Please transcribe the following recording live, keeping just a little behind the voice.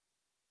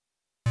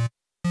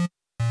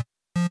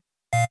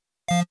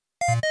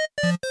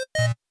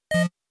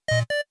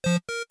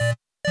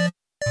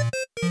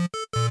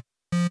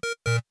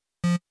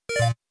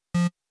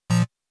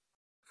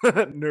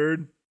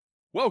Nerd.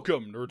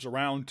 Welcome, nerds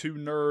around, to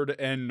Nerd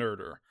and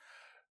Nerder.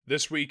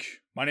 This week,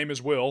 my name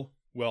is Will.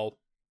 Well,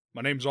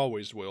 my name's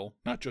always Will,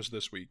 not just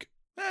this week.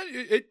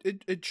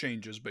 It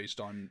changes based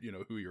on,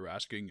 who you're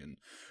asking and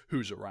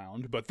who's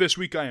around. But this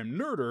week I am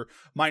Nerder.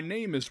 My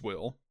name is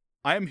Will.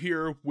 I am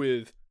here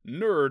with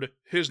Nerd.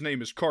 His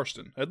name is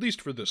Karsten, at least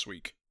for this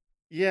week.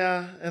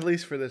 Yeah, at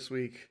least for this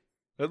week.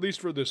 At least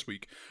for this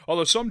week.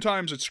 Although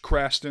sometimes it's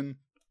Kraston,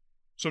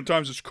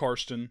 sometimes it's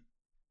Karsten,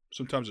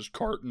 sometimes it's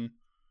Carton,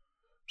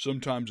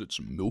 sometimes it's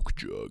Milk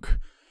Jug.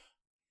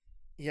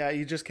 Yeah,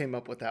 you just came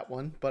up with that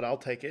one, but I'll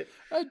take it.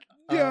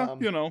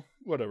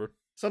 Whatever.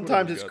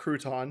 Sometimes Whatever it's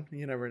crouton.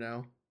 You never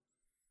know.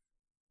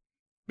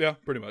 Yeah,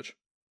 pretty much.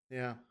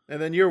 Yeah.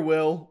 And then you're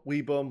Will,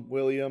 Weebum,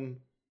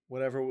 William,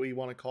 whatever we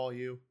want to call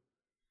you.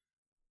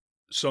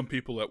 Some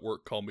people at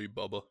work call me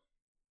Bubba.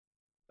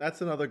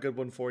 That's another good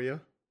one for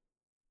you.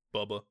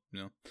 Bubba,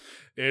 yeah.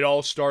 It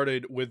all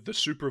started with the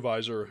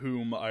supervisor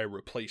whom I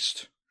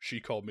replaced.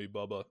 She called me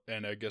Bubba,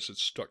 and I guess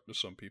it's stuck to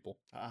some people.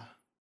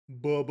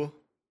 Bubba.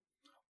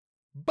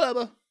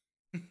 Bubba.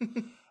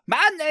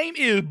 My name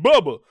is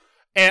Bubba,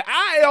 and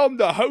I am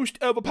the host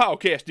of a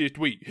podcast this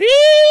week.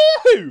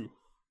 Hee-hoo!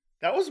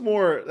 That was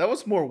more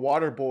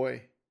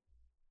Waterboy.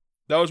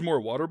 That was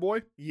more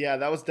Waterboy? Yeah,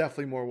 that was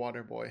definitely more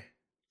Waterboy.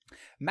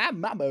 My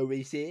mama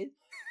always said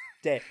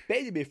that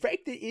Benjamin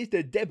Franklin is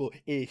the devil,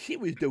 and she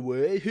was the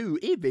one who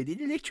invented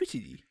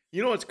electricity.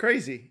 You know what's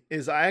crazy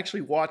is I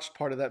actually watched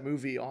part of that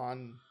movie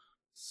on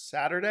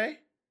Saturday,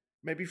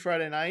 maybe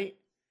Friday night,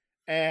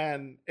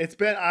 and it's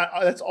been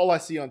that's all I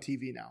see on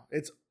TV now.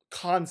 It's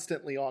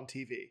constantly on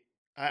TV.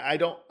 I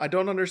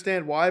don't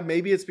understand why.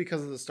 Maybe it's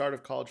because of the start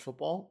of college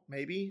football.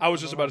 Maybe I was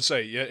just about to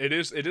say, yeah, it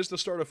is the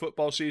start of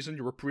football season.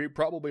 You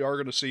probably are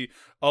going to see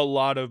a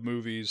lot of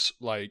movies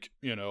like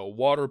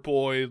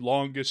Waterboy,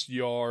 Longest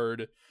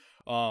Yard,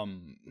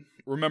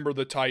 Remember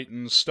the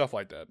Titans, stuff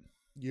like that.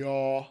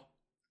 Yeah.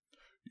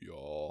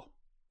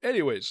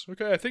 Anyways,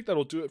 okay, I think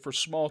that'll do it for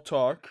small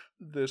talk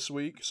this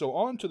week. So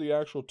on to the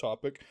actual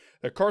topic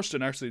that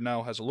Karsten actually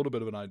now has a little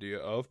bit of an idea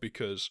of,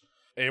 because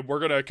we're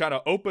going to kind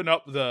of open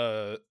up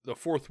the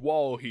fourth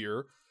wall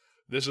here.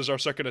 This is our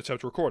second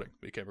attempt recording.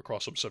 We came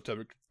across some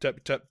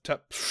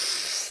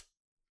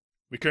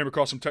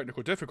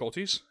technical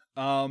difficulties,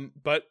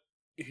 but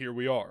here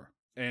we are,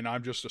 and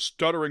I'm just a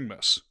stuttering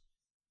mess.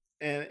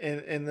 And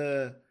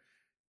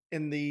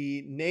in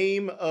the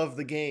name of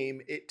the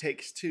game, it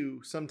takes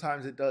two.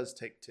 Sometimes it does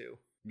take two.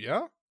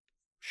 Yeah?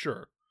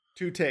 Sure.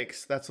 2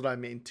 takes. That's what I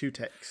mean. 2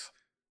 takes.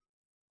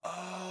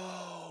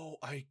 Oh,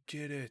 I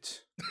get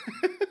it.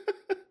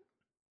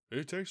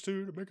 It takes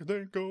 2 to make a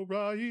thing go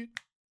right.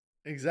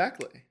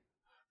 Exactly.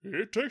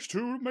 It takes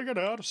 2 to make it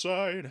out of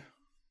sight.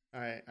 All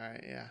right,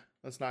 yeah.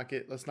 Let's not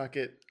get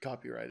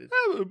copyrighted.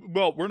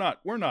 Well, we're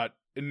not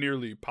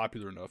nearly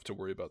popular enough to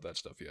worry about that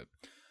stuff yet.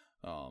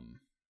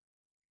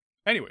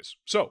 Anyways,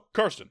 so,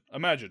 Karsten,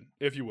 imagine,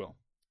 if you will,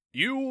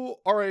 you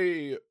are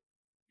a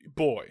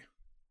boy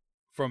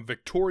from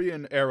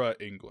Victorian-era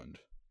England.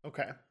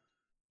 Okay.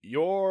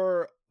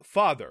 Your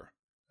father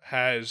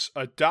has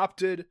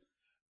adopted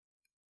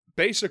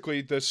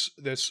basically this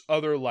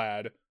other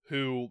lad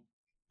who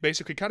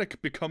basically kind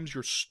of becomes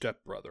your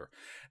stepbrother.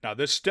 Now,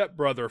 this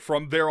stepbrother,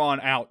 from there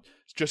on out,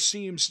 just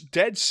seems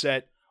dead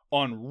set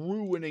on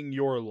ruining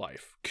your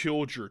life.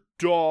 Killed your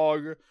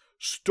dog,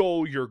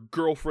 stole your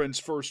girlfriend's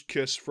first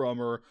kiss from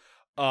her,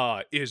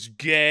 is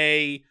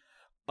gay,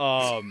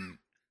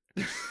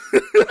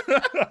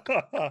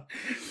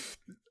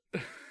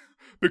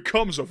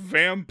 becomes a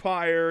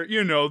vampire,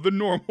 the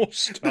normal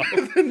stuff.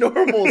 The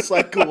normal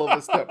cycle of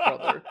a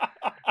stepbrother.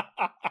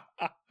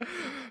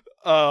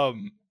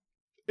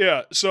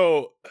 Yeah,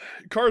 so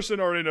Karsten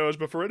already knows,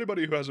 but for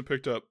anybody who hasn't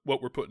picked up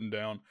what we're putting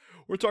down,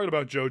 we're talking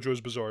about JoJo's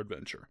Bizarre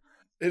Adventure.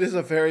 It is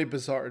a very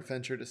bizarre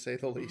adventure, to say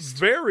the least.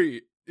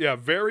 Very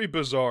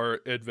bizarre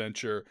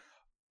adventure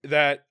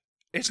that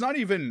it's not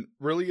even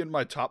really in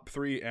my top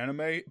 3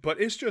 anime, but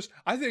it's just,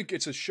 I think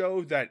it's a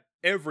show that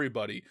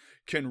everybody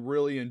can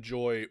really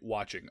enjoy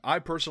watching.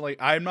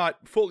 I'm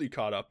not fully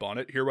caught up on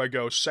it. Here I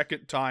go,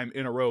 second time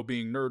in a row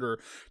being Nerder,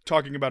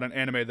 talking about an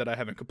anime that I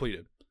haven't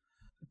completed.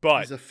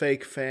 But he's a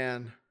fake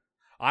fan.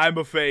 I'm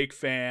a fake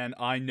fan,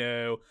 I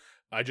know.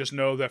 I just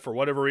know that for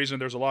whatever reason,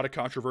 there's a lot of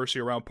controversy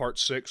around part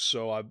 6,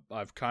 so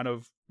I've kind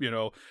of,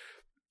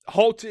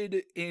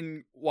 halted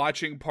in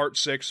watching part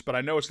 6, but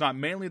I know it's not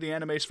mainly the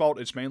anime's fault,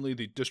 it's mainly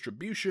the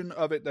distribution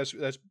of it that's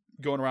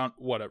going around,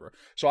 whatever.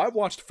 So I've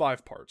watched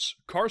 5 parts.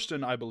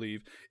 Karsten, I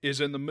believe,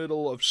 is in the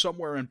middle of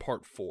somewhere in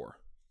part 4.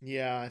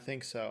 Yeah, I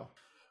think so.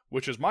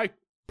 Which is my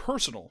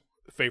personal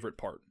favorite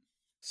part.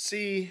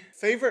 See,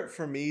 favorite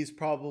for me is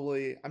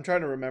probably, I'm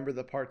trying to remember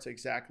the parts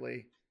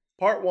exactly.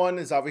 Part 1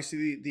 is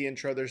obviously the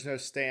intro. There's no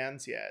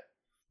stands yet.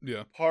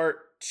 Yeah.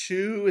 Part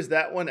 2 is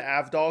that when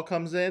Avdol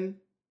comes in?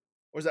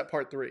 Or is that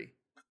part 3?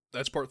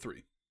 That's part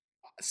 3.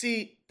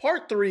 See,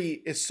 part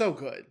 3 is so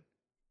good.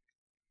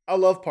 I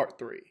love part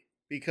 3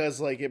 because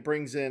it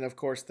brings in, of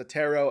course, the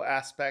tarot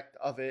aspect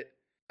of it.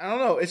 I don't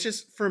know. It's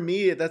just, for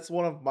me, that's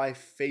one of my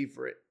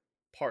favorite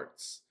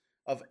parts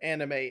of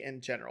anime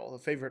in general, the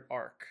favorite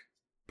arc.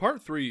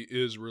 Part 3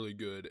 is really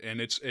good, and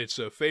it's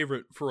a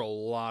favorite for a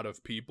lot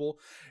of people.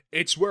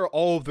 It's where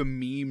all of the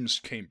memes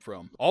came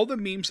from. All the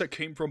memes that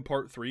came from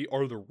Part 3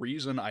 are the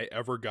reason I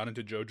ever got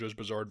into JoJo's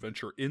Bizarre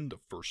Adventure in the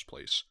first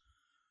place.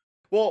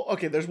 Well,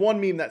 okay, there's one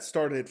meme that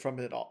started from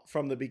it all,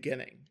 from the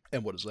beginning.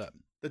 And what is that?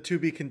 The to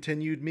be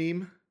continued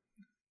meme.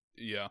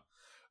 Yeah.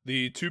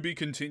 The to be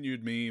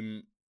continued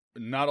meme,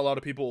 not a lot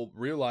of people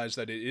realize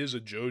that it is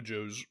a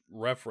JoJo's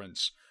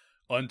reference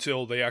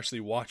until they actually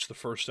watch the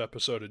first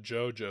episode of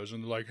JoJo's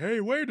and they're like, hey,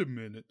 wait a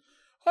minute.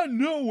 I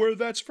know where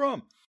that's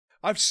from.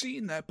 I've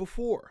seen that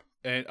before.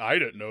 And I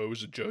didn't know it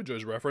was a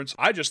JoJo's reference.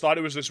 I just thought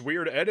it was this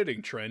weird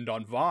editing trend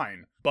on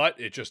Vine. But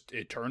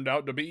it turned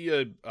out to be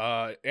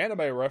a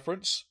anime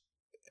reference.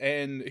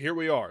 And here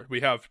we are.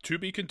 We have to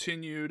be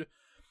continued.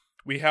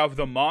 We have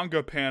the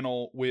manga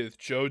panel with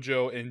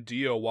JoJo and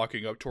Dio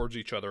walking up towards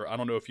each other. I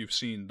don't know if you've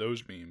seen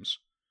those memes.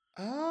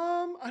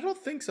 I don't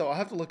think so. I'll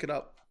have to look it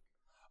up.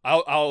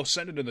 I'll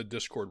send it in the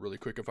Discord really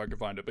quick if I can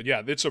find it. But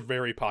yeah, it's a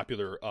very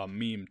popular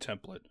meme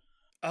template.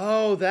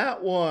 Oh,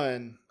 that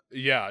one.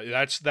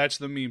 Yeah, that's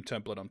the meme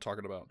template I'm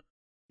talking about.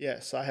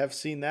 Yes, I have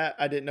seen that.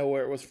 I didn't know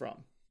where it was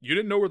from. You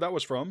didn't know where that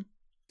was from?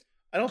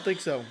 I don't think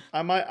so.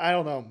 I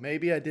don't know.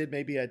 Maybe I did,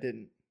 maybe I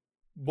didn't.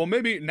 Well,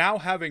 maybe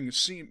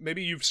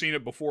you've seen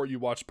it before you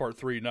watched part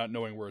 3 not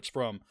knowing where it's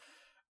from.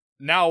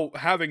 Now,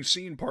 having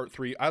seen part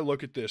 3, I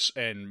look at this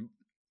and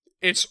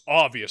it's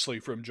obviously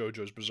from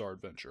JoJo's Bizarre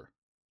Adventure.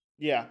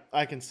 Yeah,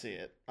 I can see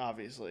it,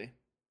 obviously.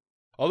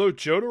 Although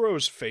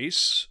Jotaro's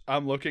face,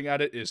 I'm looking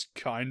at it, is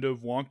kind of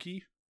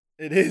wonky.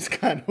 It is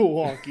kind of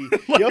wonky.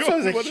 Like, He also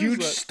has a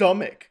huge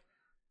stomach.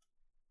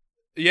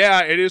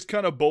 Yeah, it is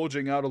kind of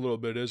bulging out a little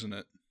bit, isn't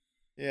it?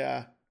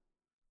 Yeah.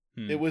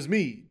 It was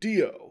me,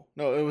 Dio.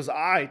 No, it was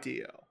I,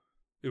 Dio.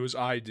 It was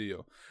I,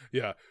 Dio.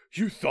 Yeah.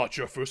 You thought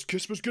your first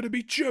kiss was going to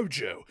be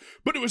JoJo,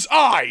 but it was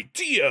I,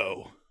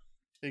 Dio.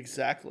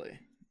 Exactly.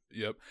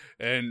 Yep.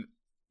 And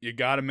you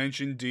gotta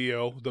mention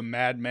Dio, the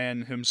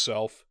madman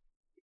himself.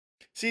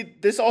 See,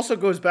 this also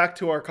goes back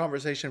to our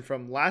conversation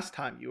from last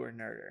time you were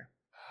Nerder.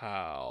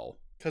 How?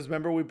 Because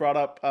remember we brought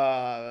up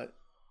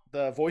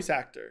the voice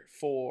actor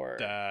for...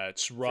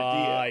 That's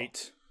right.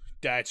 For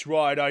That's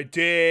right, I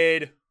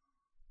did.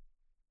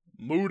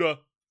 Muda.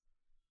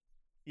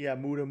 Yeah,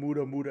 Muda.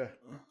 Muda.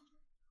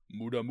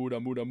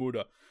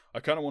 I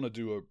kind of want to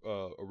do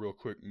a real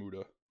quick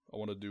Muda. I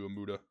want to do a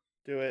Muda.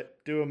 Do it.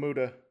 Do a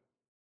Muda.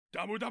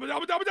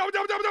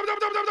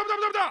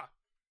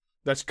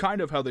 That's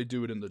kind of how they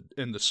do it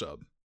in the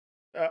sub.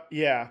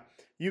 Yeah.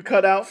 You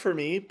cut out for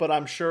me, but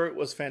I'm sure it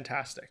was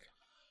fantastic.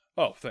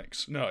 Oh,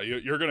 thanks. No,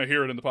 you're going to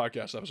hear it in the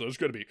podcast episode. It's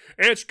going to be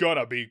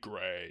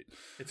great.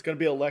 It's going to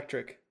be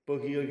electric.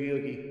 Boogie, oogie,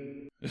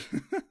 oogie.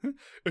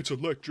 It's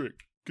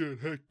electric. Get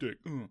hectic.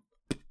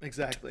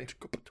 Exactly.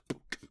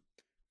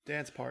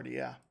 Dance party,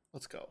 yeah.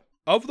 Let's go.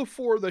 Of the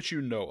 4 that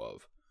you know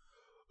of,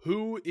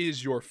 who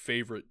is your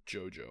favorite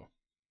JoJo?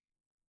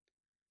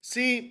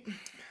 See,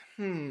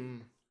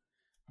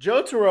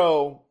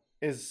 Jotaro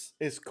is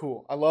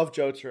cool. I love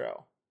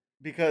Jotaro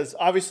because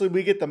obviously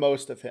we get the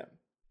most of him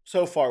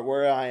so far,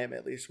 where I am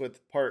at least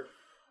with part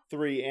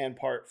 3 and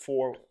part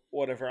 4,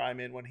 whatever I'm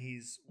in when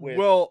he's with.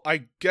 Well,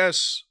 I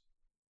guess.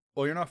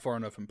 Well, you're not far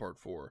enough in part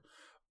 4,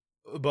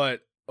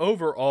 but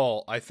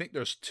overall, I think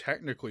there's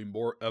technically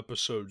more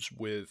episodes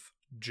with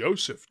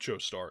Joseph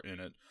Joestar in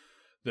it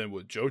than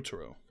with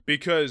Jotaro,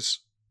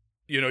 because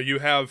you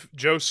have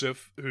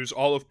Joseph, who's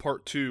all of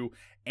part 2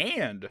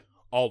 and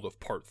all of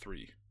part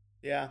 3.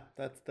 Yeah,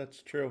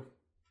 that's true.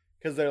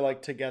 Because they're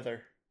like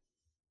together.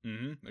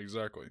 Mm-hmm,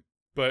 exactly.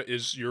 But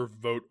is your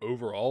vote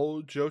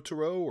overall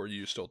Jotaro, or are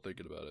you still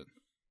thinking about it?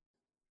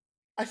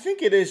 I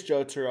think it is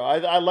Jotaro.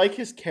 I like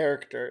his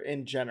character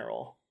in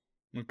general.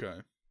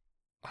 Okay.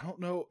 I don't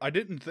know. I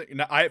didn't think.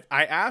 Now, I've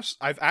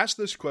asked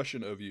this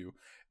question of you,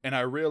 and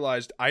I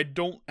realized I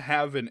don't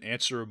have an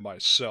answer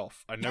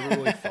myself. I never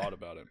really thought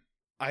about it.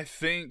 I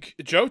think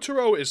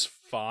Jotaro is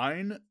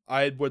fine.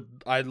 I'd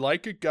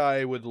like a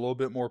guy with a little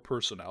bit more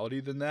personality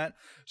than that.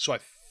 So I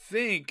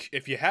think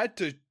if you had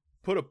to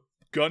put a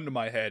gun to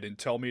my head and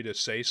tell me to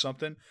say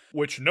something,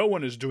 which no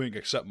one is doing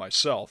except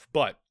myself,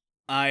 but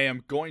I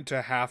am going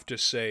to have to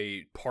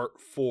say part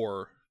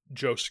 4,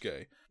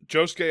 Josuke.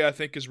 Josuke, I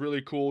think, is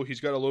really cool.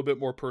 He's got a little bit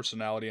more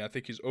personality. I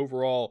think he's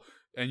overall,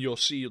 and you'll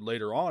see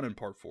later on in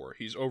part 4,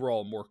 he's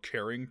overall a more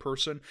caring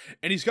person,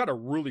 and he's got a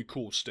really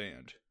cool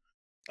stand.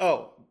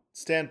 Oh,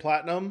 Stand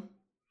Platinum?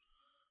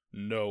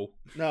 No.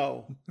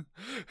 No.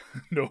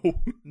 No.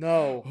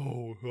 No.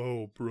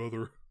 Oh,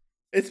 brother.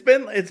 It's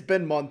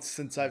been months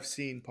since I've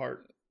seen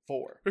part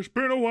 4. It's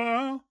been a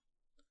while.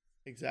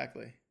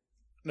 Exactly.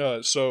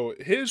 No, so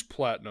his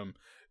platinum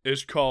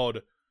is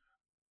called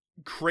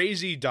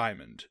Crazy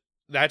Diamond.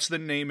 That's the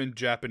name in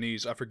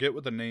Japanese. I forget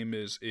what the name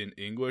is in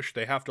English.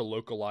 They have to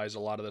localize a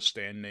lot of the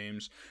stand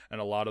names and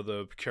a lot of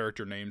the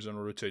character names in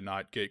order to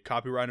not get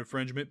copyright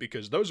infringement,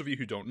 because those of you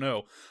who don't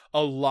know,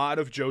 a lot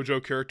of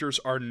JoJo characters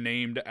are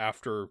named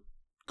after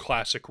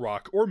classic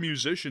rock or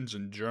musicians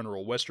in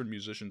general, Western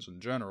musicians in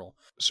general.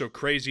 So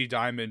Crazy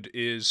Diamond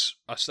is,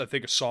 I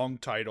think, a song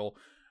title,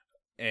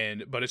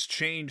 but it's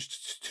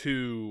changed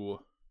to,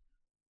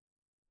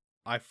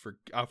 I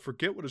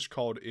forget what it's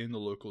called in the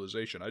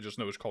localization. I just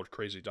know it's called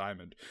Crazy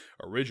Diamond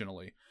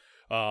originally.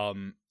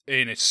 And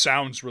it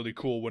sounds really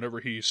cool whenever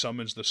he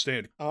summons the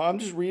stand. I'm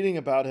just reading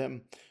about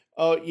him.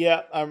 Oh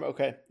yeah, I'm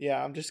okay.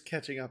 Yeah, I'm just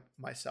catching up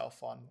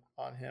myself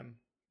on him.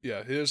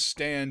 Yeah, his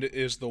stand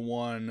is the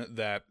one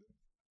that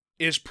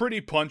is pretty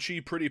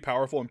punchy, pretty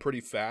powerful, and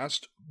pretty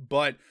fast,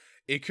 but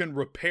it can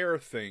repair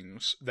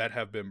things that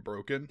have been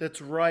broken.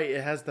 That's right.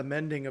 It has the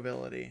mending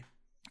ability.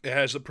 It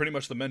has pretty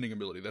much the mending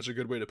ability. That's a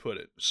good way to put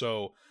it.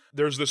 So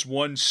there's this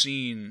one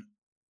scene,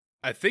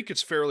 I think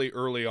it's fairly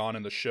early on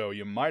in the show.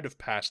 You might have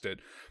passed it,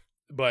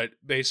 but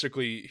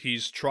basically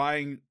he's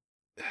trying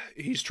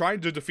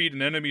to defeat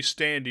an enemy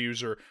stand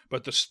user,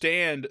 but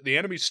the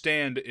enemy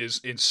stand is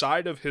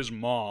inside of his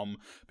mom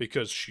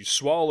because she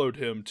swallowed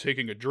him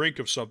taking a drink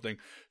of something.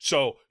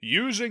 So,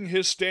 using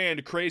his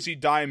stand, Crazy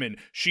Diamond,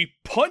 she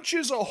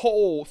punches a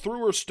hole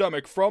through her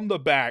stomach from the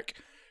back,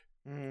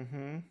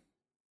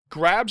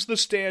 grabs the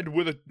stand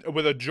with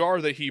a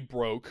jar that he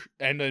broke,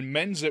 and then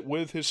mends it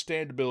with his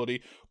stand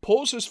ability,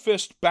 pulls his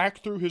fist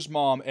back through his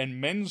mom, and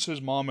mends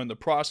his mom in the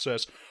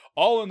process,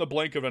 all in the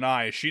blink of an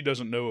eye. She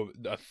doesn't know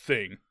a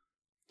thing.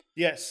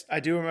 Yes, I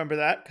do remember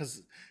that,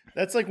 because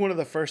that's like one of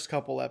the first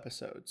couple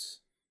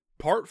episodes.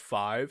 Part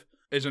 5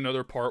 is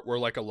another part where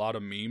like a lot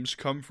of memes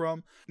come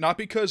from. Not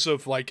because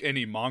of like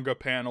any manga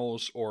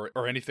panels or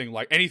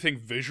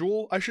anything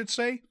visual, I should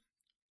say.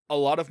 A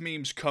lot of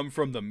memes come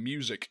from the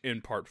music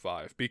in Part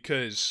 5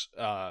 because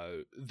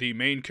the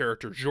main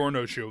character,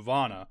 Giorno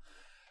Giovanna,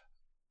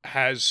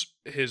 has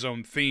his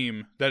own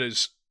theme that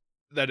is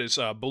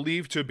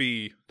believed to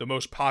be the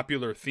most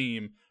popular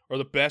theme or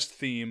the best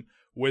theme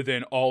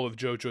within all of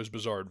JoJo's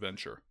Bizarre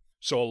Adventure.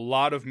 So a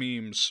lot of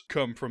memes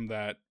come from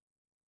that.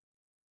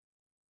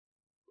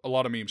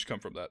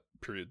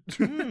 Period.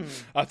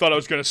 I thought I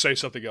was going to say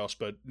something else,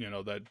 but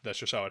that's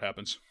just how it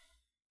happens.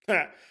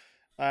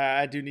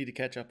 I do need to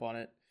catch up on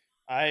it.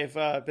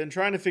 I've been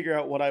trying to figure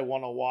out what I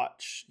want to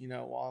watch,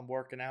 while I'm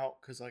working out,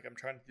 because I'm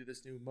trying to do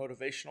this new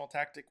motivational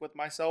tactic with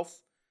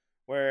myself,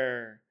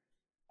 where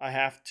I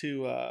have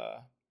to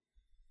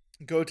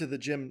go to the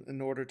gym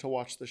in order to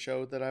watch the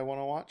show that I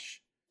want to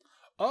watch.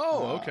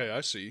 Oh, okay,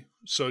 I see.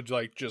 So,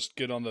 just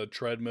get on the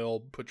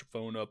treadmill, put your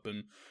phone up,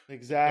 and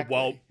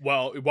exactly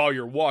while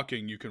you're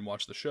walking, you can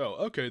watch the show.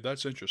 Okay,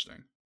 that's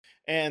interesting.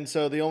 And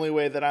so the only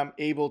way that I'm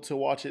able to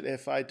watch it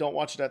if I don't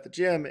watch it at the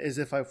gym is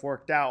if I've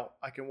worked out.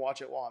 I can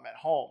watch it while I'm at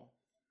home.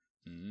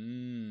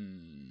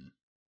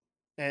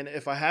 And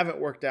if I haven't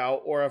worked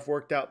out, or I've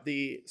worked out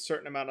the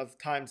certain amount of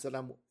times that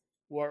I'm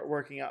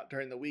working out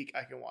during the week,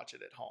 I can watch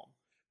it at home.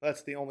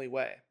 That's the only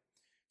way.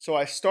 So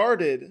I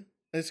started.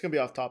 It's going to be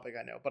off topic,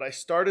 I know, but I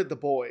started The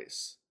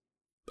Boys.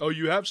 Oh,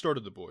 you have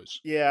started The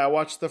Boys? Yeah, I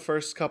watched the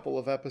first couple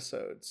of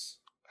episodes.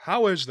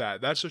 How is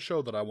that? That's a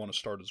show that I want to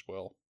start as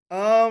well.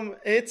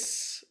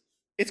 It's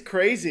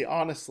crazy,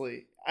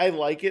 honestly. I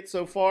like it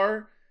so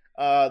far.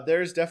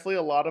 There's definitely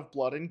a lot of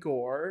blood and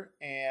gore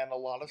and a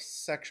lot of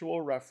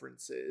sexual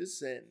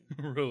references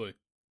and really?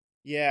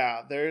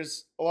 Yeah,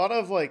 there's a lot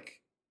of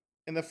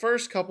in the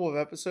first couple of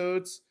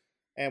episodes.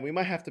 And we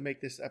might have to make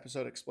this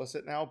episode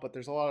explicit now, but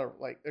there's a lot of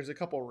there's a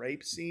couple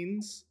rape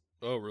scenes.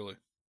 Oh, really?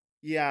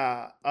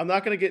 Yeah. I'm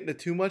not going to get into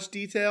too much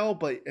detail,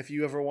 but if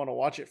you ever want to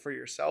watch it for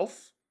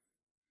yourself.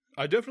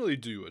 I definitely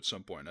do at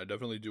some point. I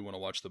definitely do want to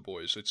watch The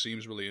Boys. It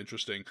seems really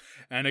interesting.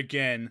 And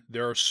again,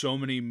 there are so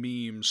many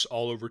memes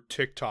all over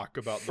TikTok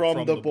about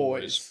from the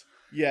boys.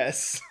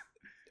 Yes.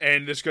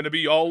 And it's going to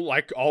be all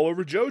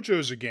over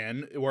JoJo's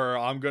again, where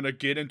I'm going to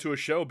get into a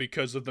show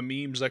because of the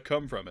memes that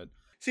come from it.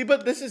 See,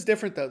 but this is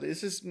different, though.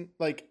 This is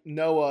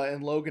Noah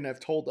and Logan have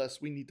told us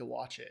we need to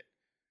watch it.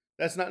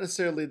 That's not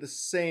necessarily the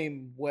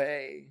same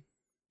way.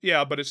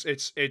 Yeah, but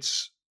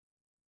it's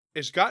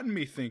gotten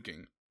me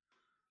thinking.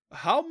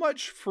 How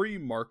much free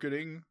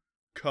marketing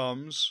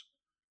comes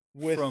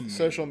from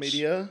social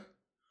media?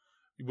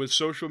 With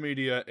social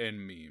media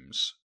and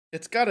memes.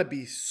 It's got to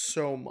be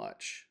so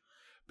much.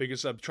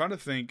 Because I'm trying to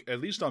think,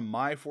 at least on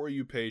my For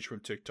You page from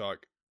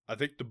TikTok, I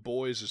think The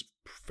Boys is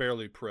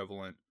fairly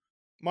prevalent.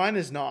 Mine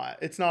is not.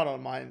 It's not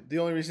on mine. The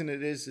only reason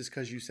it is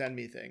because you send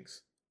me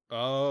things.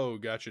 Oh,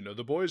 gotcha. No,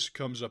 The Boys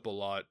comes up a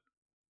lot.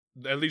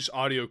 At least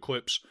audio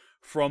clips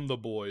from The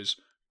Boys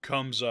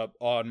comes up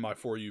on my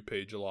For You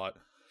page a lot.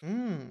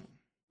 And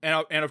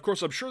of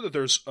course, I'm sure that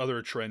there's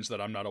other trends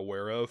that I'm not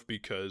aware of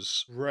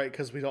because... Right,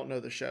 because we don't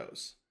know the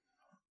shows.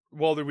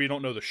 Well, we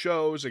don't know the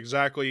shows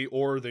exactly,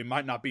 or they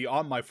might not be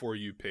on my For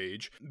You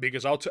page,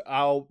 because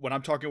I'll when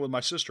I'm talking with my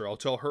sister, I'll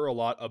tell her a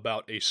lot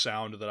about a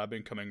sound that I've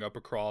been coming up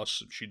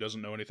across. She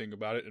doesn't know anything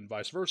about it, and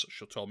vice versa.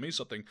 She'll tell me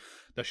something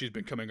that she's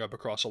been coming up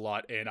across a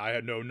lot, and I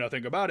know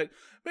nothing about it,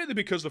 mainly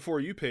because the For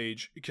You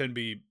page can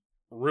be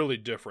really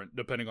different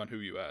depending on who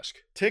you ask.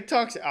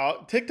 TikTok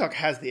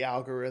has the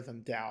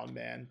algorithm down,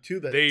 man, to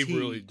the They T.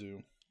 really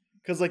do.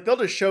 Because they'll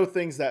just show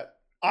things that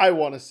I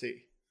want to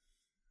see.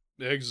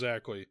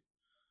 Exactly.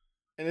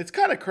 And it's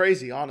kind of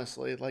crazy,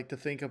 honestly, like to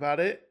think about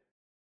it.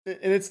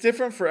 And it's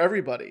different for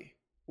everybody,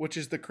 which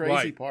is the crazy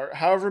Right. part.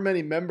 However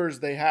many members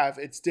they have,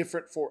 it's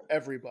different for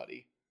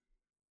everybody.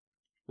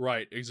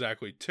 Right,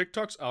 exactly.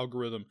 TikTok's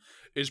algorithm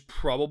is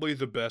probably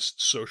the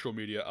best social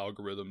media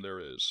algorithm there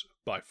is,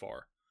 by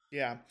far.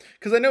 Yeah.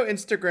 Because I know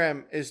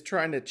Instagram is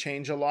trying to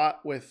change a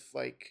lot with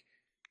like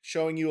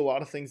showing you a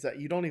lot of things that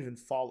you don't even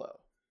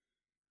follow.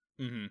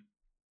 Mm-hmm.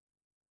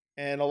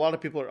 And a lot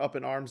of people are up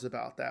in arms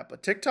about that.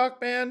 But TikTok,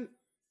 man,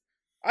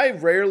 I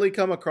rarely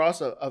come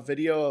across a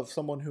video of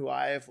someone who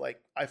I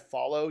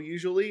follow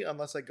usually,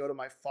 unless I go to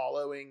my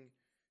following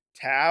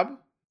tab,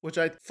 which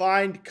I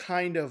find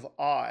kind of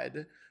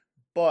odd,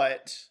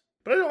 but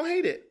I don't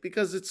hate it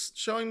because it's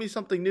showing me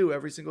something new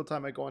every single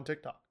time I go on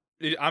TikTok.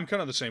 I'm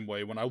kind of the same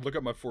way. When I look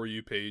at my For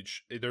You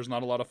page, there's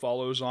not a lot of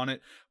follows on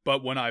it.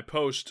 But when I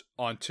post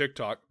on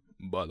TikTok,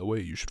 by the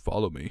way, you should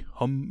follow me.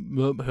 I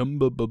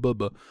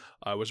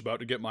was about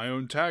to get my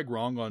own tag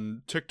wrong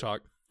on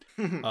TikTok.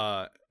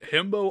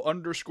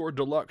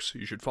 Himbo_deluxe.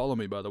 You should follow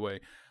me, by the way.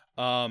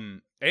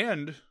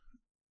 And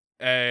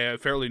a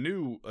fairly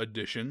new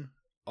addition.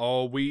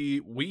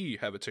 We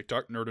have a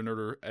TikTok, Nerd and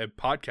Nerder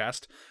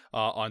podcast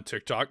on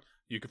TikTok.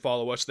 You can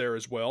follow us there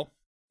as well.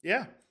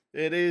 Yeah,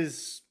 it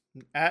is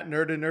at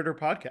Nerd and Nerder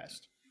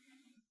podcast.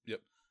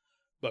 Yep.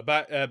 But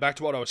back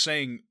to what I was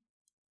saying.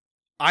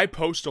 I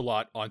post a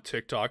lot on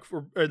TikTok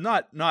for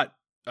not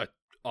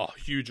a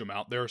huge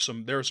amount. There are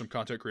some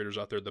content creators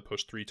out there that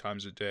post 3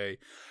 times a day.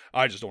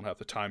 I just don't have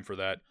the time for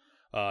that.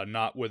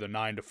 Not with a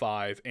 9 to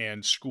 5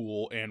 and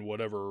school and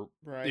whatever,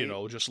 right.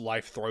 Just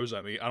life throws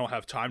at me. I don't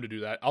have time to do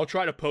that. I'll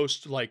try to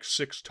post like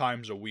 6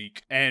 times a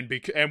week. And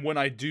when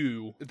I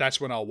do, that's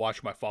when I'll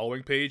watch my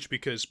following page,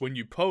 because when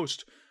you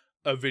post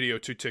a video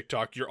to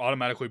TikTok, you're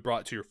automatically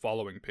brought to your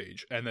following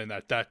page. And then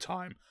at that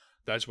time,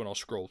 that's when I'll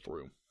scroll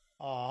through.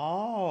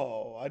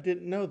 Oh, I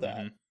didn't know that.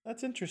 Mm-hmm.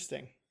 That's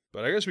interesting.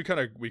 But I guess we kind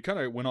of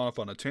went off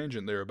on a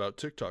tangent there about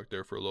TikTok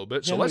there for a little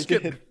bit. So let's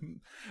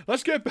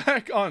get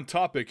back on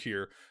topic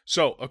here.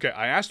 So, okay,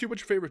 I asked you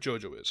what your favorite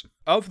JoJo is.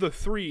 Of the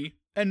 3,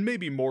 and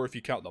maybe more if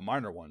you count the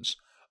minor ones,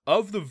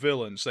 of the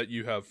villains that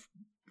you have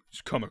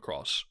come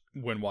across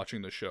when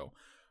watching the show,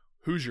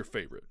 who's your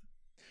favorite?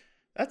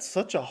 That's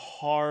such a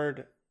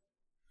hard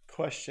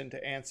question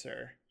to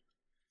answer,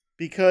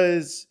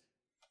 because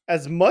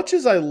as much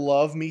as I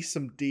love me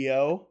some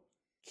Dio,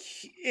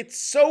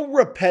 it's so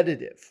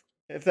repetitive,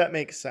 if that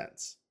makes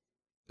sense.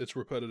 It's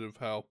repetitive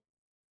how?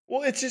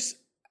 Well, it's just,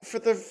 for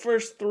the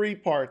first 3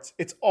 parts,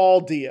 it's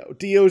all Dio.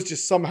 Dio's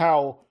just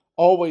somehow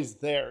always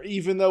there,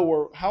 even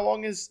though how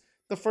long is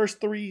the first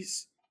 3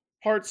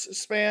 parts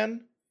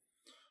span?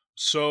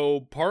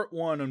 So, part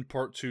 1 and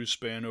part 2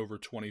 span over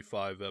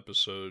 25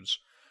 episodes.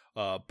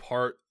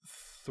 Part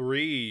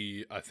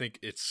 3, I think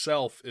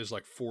itself, is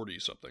like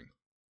 40-something.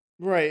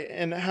 Right,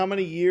 and how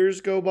many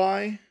years go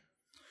by?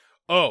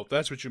 Oh,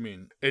 that's what you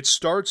mean. It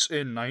starts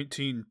in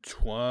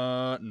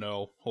 1920...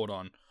 No, hold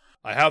on.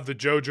 I have the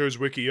JoJo's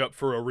wiki up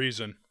for a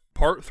reason.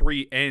 Part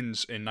 3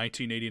 ends in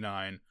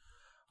 1989.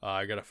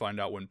 I gotta find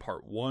out when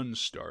part 1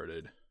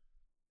 started.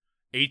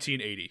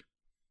 1880.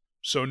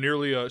 So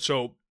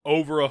so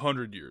over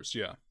 100 years,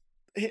 yeah.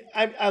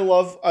 I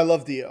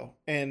love Dio.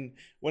 And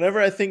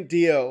whenever I think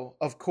Dio,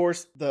 of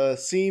course, the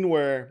scene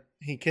where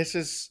he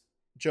kisses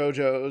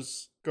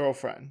JoJo's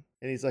girlfriend,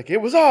 and he's like, "It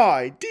was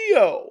I,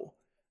 Dio."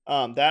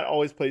 That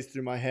always plays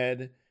through my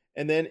head.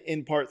 And then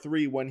in part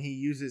 3, when he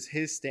uses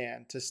his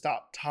stand to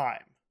stop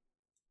time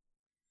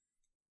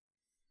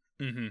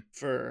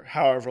for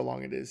however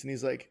long it is, and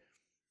he's like,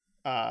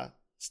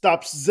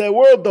 "Stops the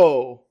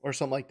world," or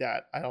something like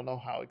that. I don't know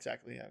how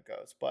exactly that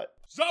goes, but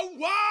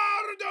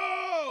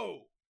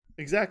Zawardo!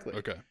 Exactly.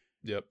 Okay.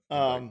 Yep.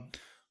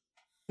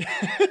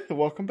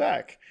 Welcome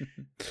back.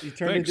 You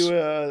turned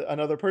into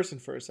another person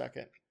for a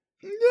second.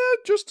 Yeah,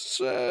 just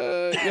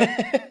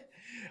yeah.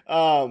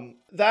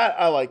 That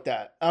I like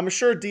that. I'm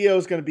sure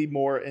Dio's going to be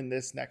more in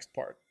this next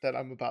part that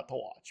I'm about to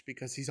watch,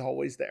 because he's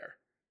always there.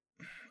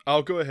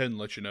 I'll go ahead and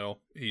let you know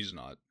he's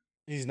not.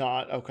 He's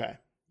not? Okay.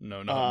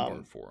 No, not in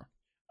part 4.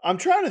 I'm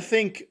trying to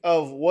think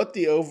of what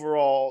the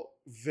overall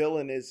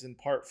villain is in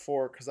part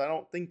 4, because I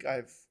don't think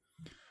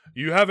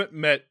You haven't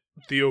met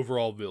the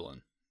overall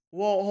villain.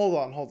 Well, hold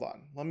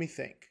on. Let me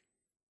think.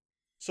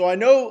 So I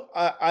know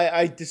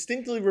I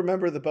distinctly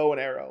remember the bow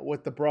and arrow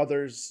with the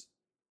brothers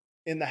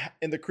in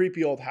the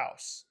creepy old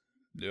house.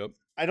 Yep.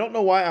 I don't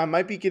know why I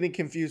might be getting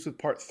confused with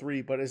part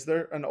 3, but is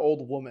there an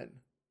old woman?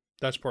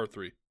 That's part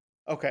 3.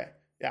 Okay.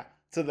 Yeah.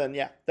 So then,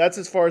 yeah, that's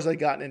as far as I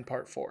gotten in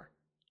part 4.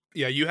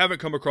 Yeah, you haven't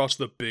come across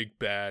the big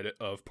bad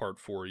of part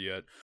 4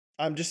 yet.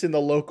 I'm just in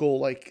the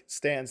local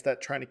stands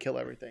that trying to kill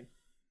everything.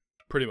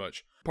 Pretty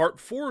much. Part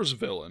 4's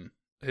villain,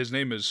 his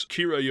name is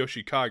Kira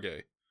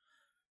Yoshikage.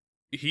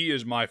 He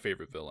is my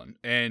favorite villain,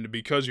 and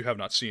because you have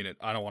not seen it,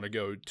 I don't want to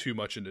go too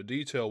much into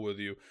detail with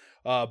you,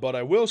 but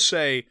I will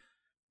say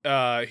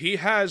he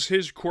has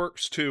his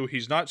quirks too.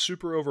 He's not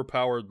super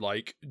overpowered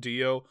like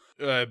Dio,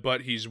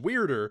 but he's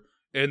weirder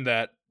in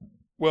that,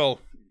 well,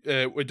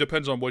 it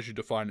depends on what you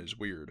define as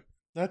weird.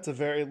 That's a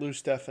very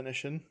loose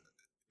definition.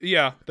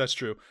 Yeah, that's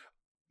true.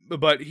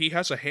 But he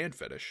has a hand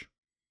fetish.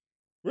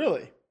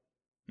 Really?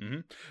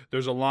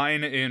 There's a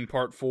line in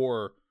part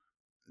 4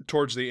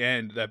 towards the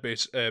end that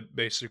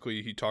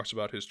basically he talks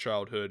about his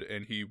childhood,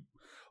 and he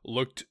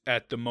looked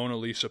at the Mona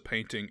Lisa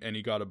painting and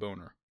he got a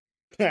boner.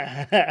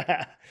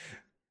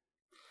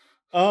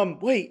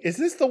 Wait, is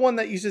this the one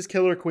that uses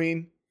Killer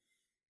Queen?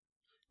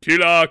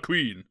 Killer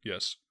Queen,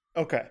 yes.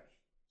 Okay.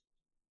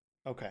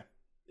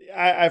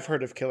 I've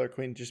heard of Killer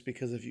Queen just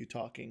because of you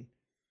talking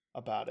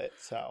about it,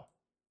 so.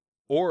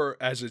 Or,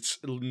 as it's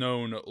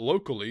known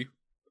locally,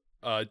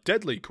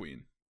 Deadly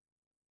Queen.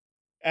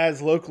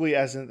 As locally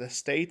as in the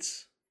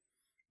States?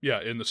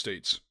 Yeah, in the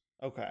States.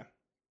 Okay.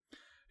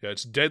 Yeah,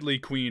 it's Deadly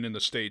Queen in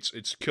the States.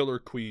 It's Killer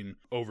Queen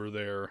over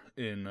there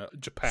in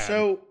Japan.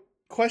 So,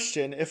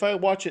 question, if I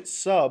watch it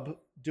sub,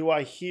 do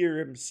I hear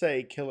him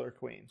say Killer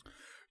Queen?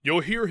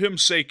 You'll hear him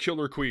say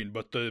Killer Queen,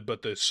 but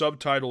the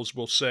subtitles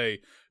will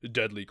say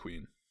Deadly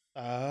Queen.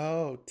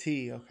 Oh,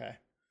 T, okay.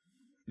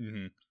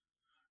 Mm-hmm.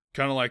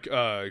 Kind of like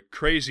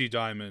Crazy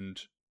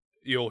Diamond.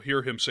 You'll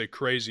hear him say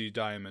Crazy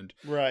Diamond,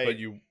 right?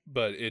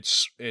 But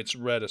it's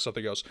read as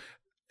something else.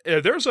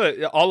 There's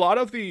a lot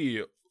of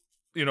the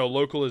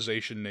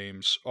localization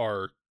names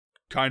are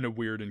kind of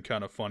weird and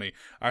kind of funny.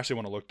 I actually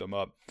want to look them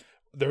up.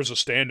 There's a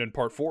stand in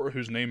part 4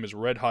 whose name is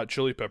Red Hot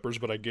Chili Peppers,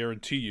 but I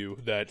guarantee you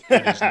that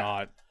it is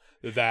not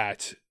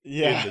that.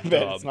 Yeah, in the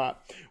dub. It's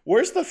not.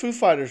 Where's the Foo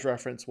Fighters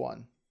reference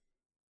one?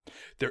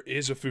 There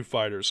is a Foo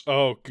Fighters.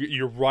 Oh,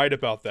 you're right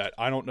about that.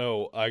 I don't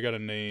know. I got a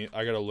name.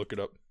 I got to look it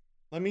up.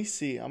 Let me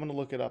see. I'm going to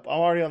look it up. I'm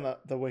already on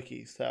the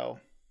wiki, so.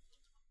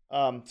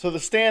 So the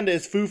stand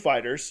is Foo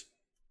Fighters.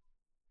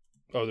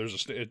 Oh,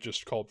 it's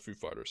just called Foo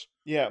Fighters.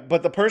 Yeah,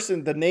 but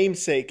the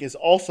namesake is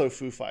also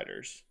Foo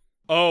Fighters.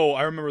 Oh,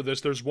 I remember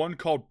this. There's one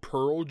called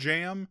Pearl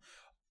Jam,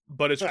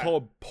 but it's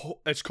called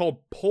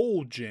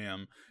Pole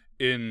Jam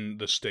in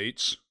the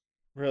States.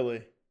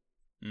 Really?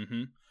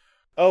 Mm-hmm.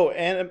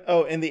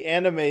 In the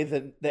anime,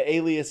 the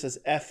alias is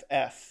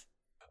FF.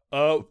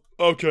 Oh,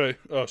 okay.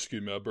 Oh,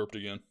 excuse me, I burped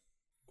again.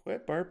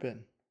 Quit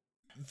burping.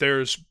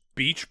 There's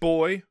Beach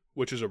Boy,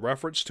 which is a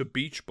reference to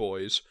Beach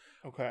Boys.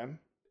 Okay.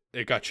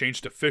 It got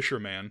changed to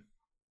Fisherman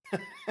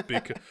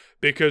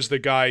because the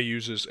guy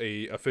uses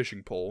a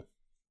fishing pole.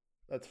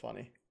 That's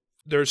funny.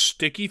 There's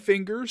Sticky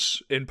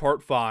Fingers in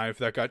part 5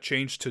 that got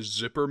changed to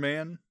Zipper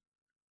Man.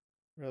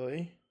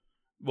 Really?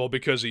 Well,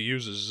 because he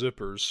uses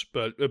zippers,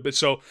 but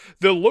so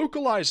the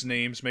localized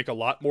names make a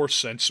lot more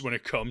sense when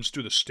it comes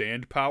to the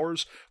stand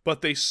powers,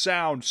 but they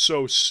sound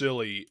so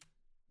silly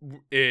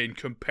in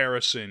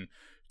comparison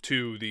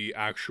to the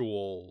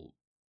actual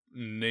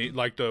name,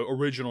 like the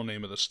original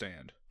name of the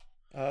stand.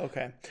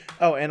 Okay.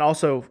 Oh, and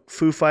also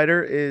Foo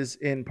Fighter is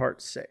in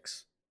part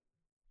 6.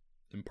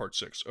 In part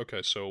 6.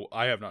 Okay, so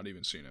I have not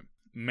even seen it.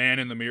 Man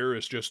in the Mirror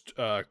is just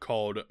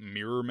called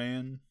Mirror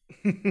Man.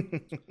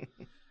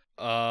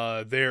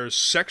 There's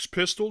Sex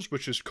Pistols,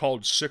 which is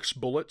called Six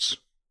Bullets.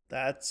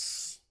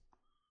 That's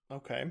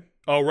okay.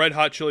 Oh, Red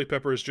Hot Chili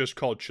Pepper is just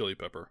called Chili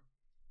Pepper.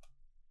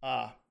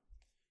 Ah,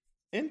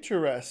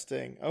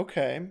 interesting.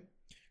 Okay,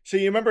 so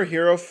you remember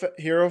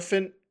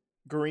Hierophant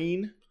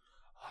Green?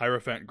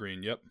 Hierophant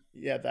Green, yep.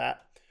 Yeah,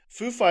 that.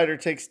 Foo Fighter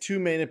takes 2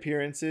 main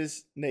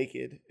appearances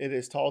naked. It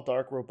is tall,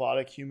 dark,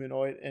 robotic,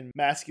 humanoid, and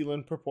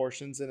masculine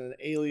proportions in an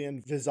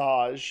alien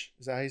visage.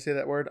 Is that how you say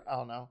that word? I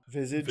don't know.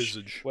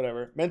 Visage.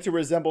 Whatever. Meant to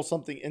resemble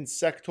something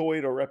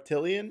insectoid or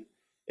reptilian.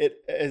 It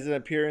is an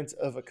appearance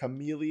of a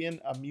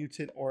chameleon, a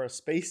mutant, or a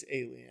space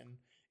alien.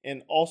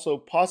 And also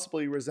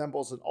possibly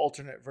resembles an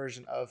alternate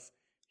version of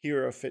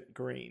Hierophant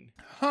Green.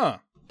 Huh.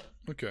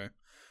 Okay.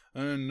 I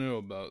didn't know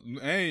about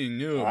that.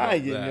 I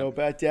didn't know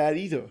about that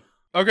either.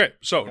 Okay,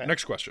 so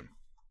next question.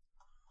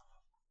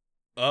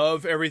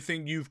 Of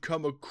everything you've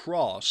come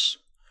across,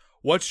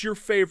 what's your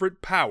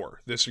favorite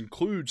power? This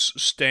includes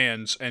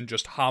stands and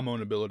just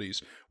hormone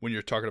abilities when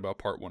you're talking about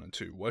part 1 and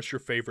 2. What's your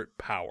favorite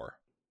power?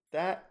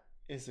 That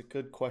is a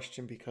good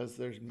question because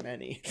there's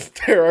many.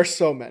 There are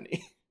so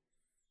many.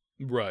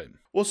 Right.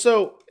 Well,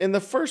 so in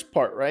the first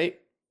part, right?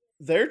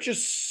 They're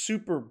just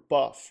super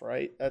buff,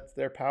 right? That's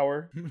their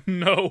power.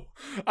 No,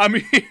 I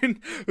mean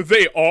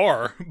they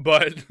are,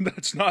 but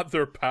that's not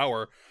their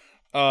power.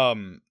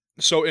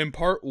 So in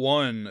part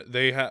 1,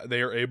 they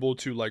are able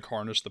to like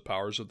harness the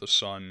powers of the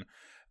sun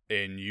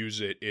and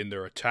use it in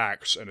their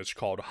attacks, and it's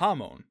called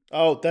Hamon.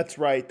 Oh, that's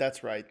right.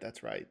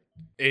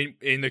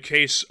 In the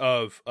case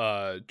of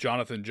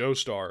Jonathan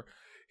Joestar,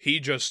 he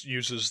just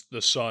uses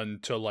the sun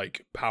to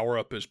like power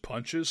up his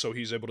punches, so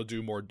he's able to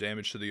do more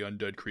damage to the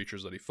undead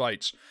creatures that he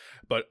fights.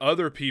 But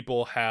other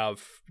people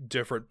have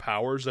different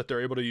powers that they're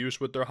able to use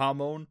with their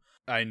Hamon.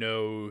 I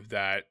know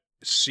that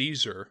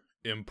Caesar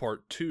in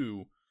part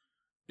 2,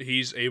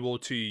 he's able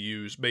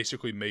to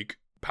basically make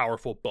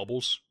powerful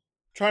bubbles.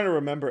 Trying to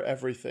remember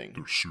everything.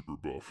 They're super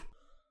buff.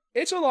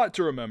 It's a lot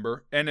to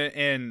remember,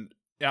 and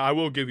yeah, I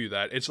will give you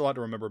that. It's a lot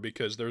to remember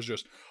because there's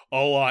just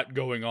a lot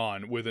going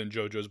on within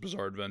JoJo's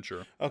Bizarre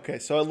Adventure. Okay,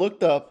 so I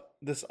looked up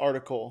this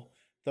article,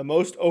 the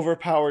most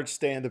overpowered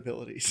stand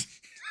abilities.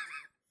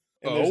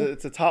 And Oh?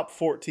 it's a top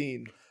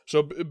 14.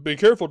 So be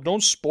careful.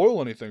 Don't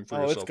spoil anything for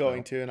yourself. It's going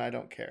now. to, and I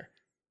don't care.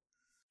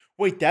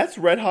 Wait, that's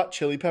Red Hot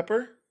Chili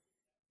Pepper?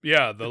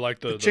 Yeah, the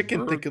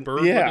chicken bird thinking,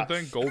 looking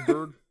thing, gold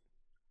bird.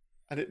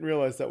 I didn't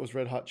realize that was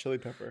Red Hot Chili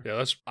Pepper.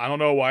 Yeah, I don't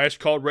know why it's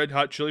called Red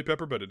Hot Chili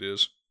Pepper, but it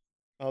is.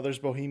 Oh, there's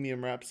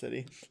Bohemian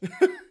Rhapsody.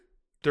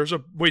 There's a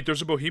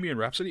Bohemian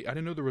Rhapsody? I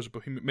didn't know there was a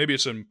Bohemian. Maybe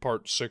it's in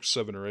part 6,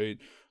 7, or 8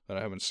 that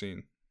I haven't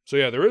seen. So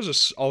yeah, there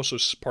is also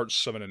part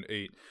 7 and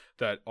 8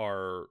 that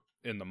are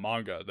in the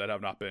manga that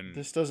have not been.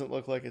 This doesn't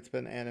look like it's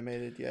been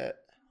animated yet.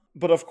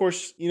 But of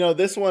course,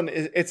 this one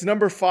it's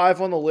number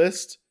 5 on the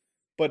list,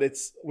 but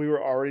we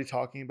were already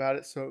talking about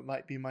it, so it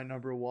might be my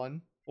number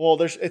 1.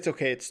 Well, it's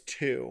okay, it's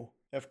 2.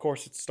 Of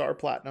course, it's Star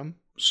Platinum.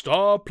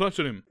 Star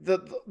Platinum.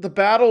 The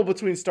battle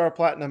between Star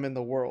Platinum and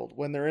the world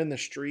when they're in the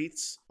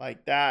streets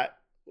like that.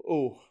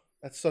 Oh,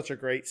 that's such a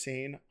great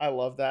scene. I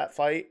love that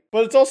fight.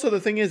 But it's also, the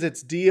thing is,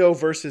 it's Dio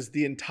versus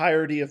the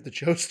entirety of the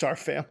Joestar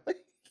family.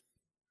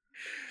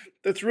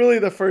 That's really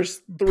the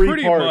first 3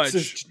 Pretty parts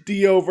much. is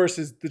Dio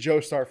versus the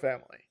Joestar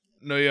family.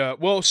 No, yeah.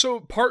 Well,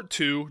 so part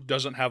 2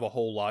 doesn't have a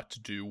whole lot to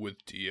do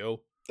with Dio.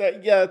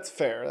 That's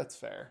fair. That's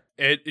fair.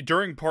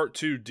 During part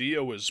 2,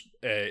 Dio was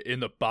in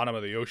the bottom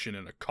of the ocean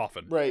in a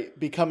coffin. Right,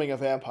 becoming a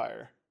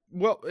vampire.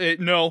 Well,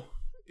 no.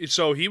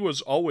 So he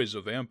was always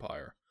a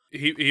vampire.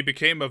 He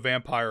became a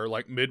vampire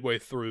like midway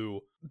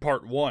through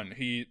part 1.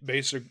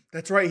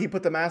 That's right, he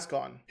put the mask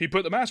on. He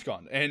put the mask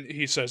on, and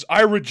he says,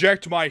 "I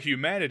reject my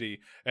humanity,"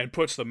 and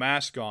puts the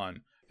mask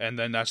on. And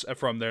then that's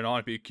from then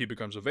on, he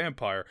becomes a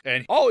vampire.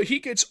 And he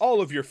gets all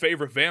of your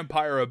favorite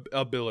vampire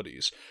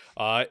abilities.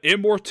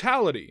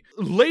 Immortality.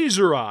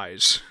 Laser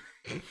eyes.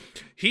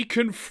 He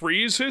can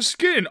freeze his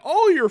skin.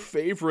 All your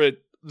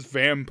favorite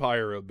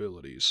vampire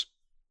abilities.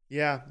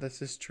 Yeah,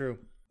 this is true.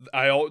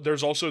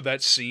 There's also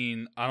that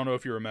scene, I don't know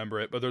if you remember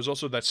it, but there's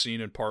also that scene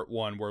in part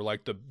 1 where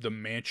like the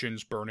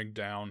mansion's burning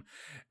down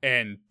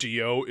and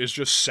Dio is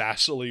just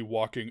sassily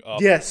walking up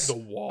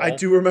the wall. I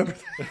do remember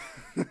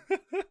that.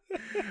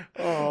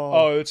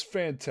 Oh, it's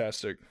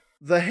fantastic.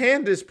 The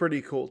hand is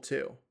pretty cool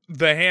too.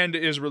 The hand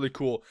is really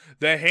cool.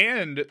 The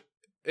hand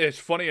is,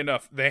 funny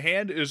enough, the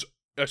hand is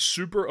a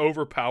super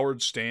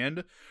overpowered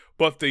stand,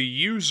 but the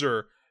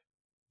user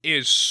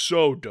is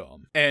so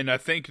dumb. And I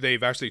think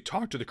they've actually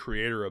talked to the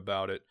creator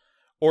about it.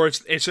 Or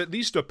it's at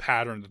least a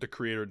pattern that the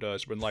creator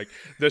does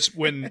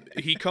when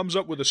he comes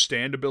up with a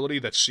stand ability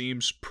that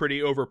seems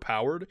pretty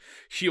overpowered,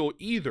 he'll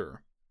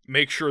either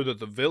make sure that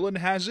the villain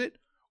has it,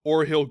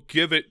 or he'll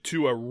give it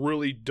to a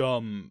really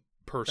dumb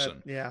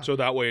person. So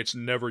that way it's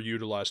never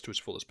utilized to its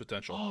fullest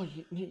potential.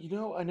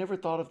 Oh, I never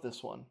thought of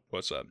this one.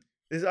 What's that?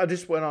 I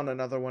just went on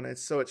another one.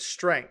 It's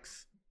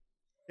strength.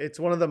 It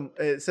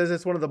says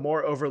it's one of the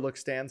more overlooked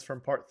stands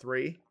from part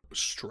 3.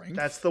 Strength?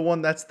 That's the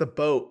one, that's the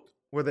boat,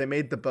 where they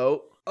made the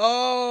boat.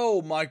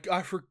 Oh my,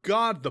 I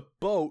forgot the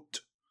boat.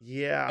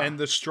 Yeah. And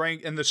the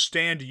strength, and the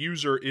stand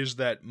user is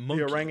that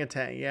monkey. The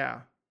orangutan,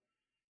 yeah.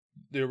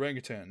 The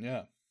orangutan,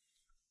 yeah.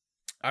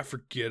 I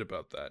forget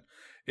about that.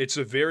 It's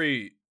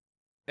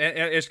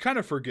it's kind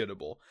of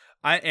forgettable.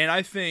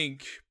 I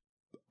think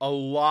a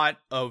lot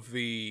of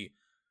the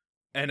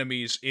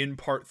enemies in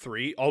part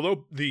 3,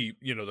 although the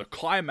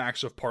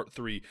climax of part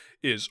 3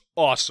 is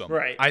awesome.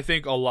 Right. I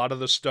think a lot of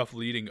the stuff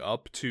leading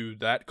up to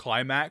that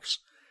climax,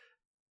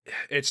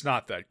 it's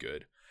not that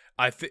good.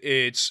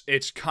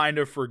 It's kind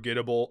of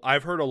forgettable.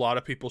 I've heard a lot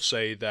of people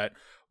say that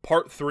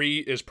part 3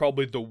 is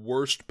probably the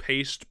worst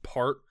paced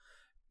part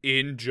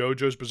in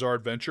JoJo's Bizarre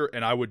Adventure,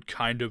 and I would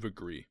kind of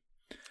agree.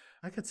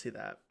 I could see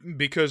that.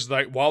 Because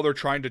while they're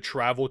trying to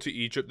travel to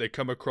Egypt, they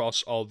come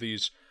across all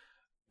these...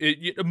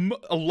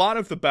 a lot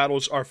of the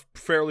battles are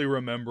fairly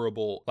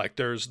rememberable. Like,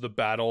 there's the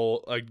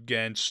battle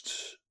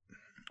against...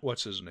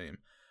 What's his name?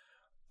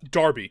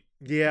 Darby.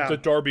 Yeah. The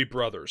Darby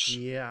brothers.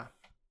 Yeah.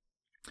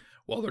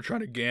 While they're trying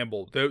to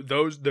gamble.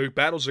 The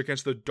battles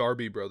against the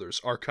Darby brothers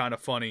are kind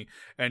of funny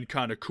and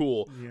kind of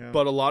cool. Yeah.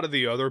 But a lot of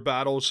the other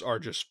battles are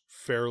just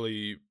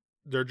fairly...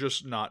 They're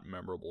just not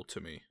memorable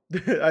to me.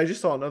 I just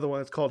saw another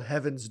one. It's called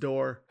Heaven's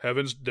Door.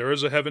 There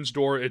is a Heaven's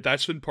Door.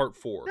 That's in part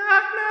 4.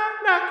 Knock, knock,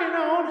 knocking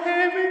on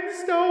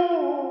Heaven's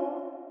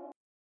Door.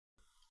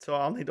 So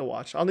I'll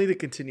need to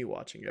continue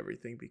watching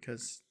everything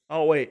because...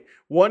 Oh, wait.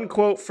 One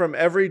quote from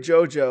every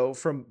JoJo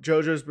from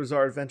JoJo's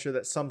Bizarre Adventure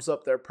that sums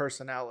up their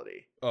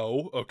personality.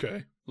 Oh,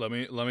 okay. Let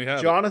me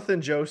have Jonathan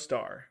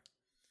Joestar.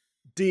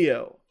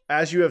 Dio,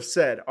 as you have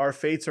said, our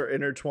fates are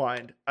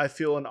intertwined. I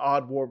feel an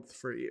odd warmth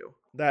for you.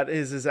 That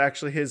is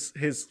actually his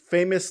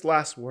famous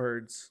last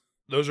words.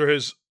 Those are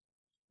his,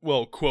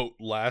 quote,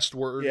 last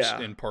words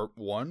in part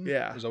 1?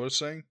 Yeah. Is that what it's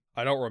saying?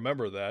 I don't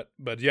remember that.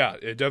 But yeah,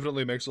 it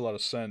definitely makes a lot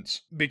of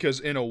sense.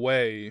 Because in a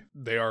way,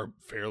 they are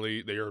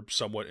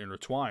somewhat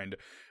intertwined.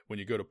 When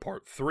you go to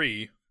part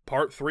 3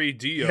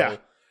 Dio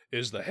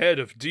is the head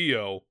of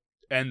Dio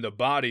and the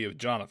body of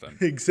Jonathan.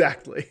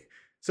 Exactly.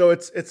 So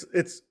it's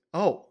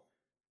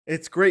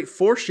great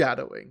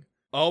foreshadowing.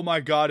 Oh my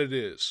God, it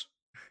is.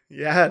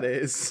 Yeah, it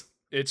is.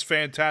 It's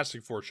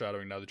fantastic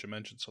foreshadowing now that you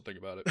mentioned something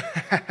about it.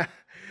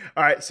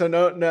 All right, so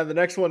now the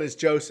next one is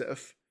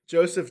Joseph.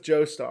 Joseph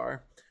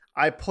Joestar.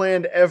 I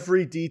planned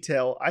every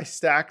detail. I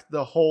stacked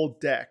the whole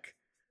deck.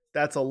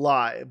 That's a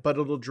lie, but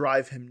it'll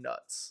drive him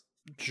nuts.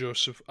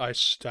 Joseph, I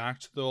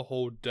stacked the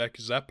whole deck.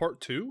 Is that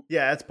part 2?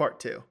 Yeah, that's part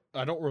 2.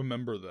 I don't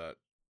remember that.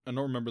 I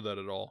don't remember that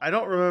at all. I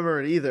don't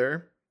remember it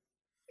either.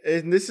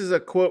 And this is a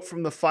quote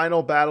from the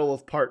final battle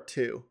of part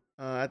 2.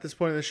 At this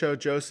point in the show,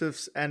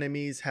 Joseph's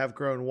enemies have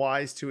grown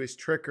wise to his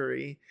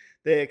trickery.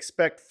 They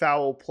expect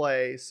foul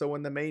play, so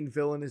when the main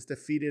villain is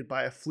defeated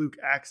by a fluke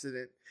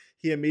accident,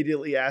 he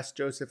immediately asks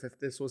Joseph if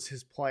this was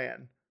his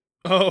plan.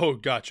 Oh,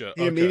 gotcha.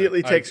 He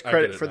immediately takes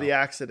credit for the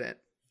accident.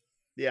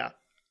 Yeah.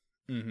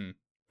 Mm-hmm.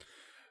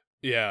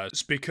 Yeah,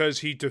 it's because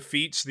he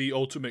defeats the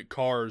ultimate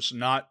Cars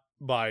not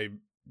by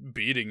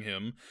beating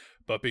him,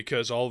 but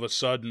because all of a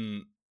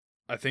sudden,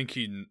 I think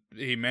he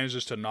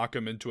manages to knock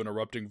him into an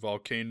erupting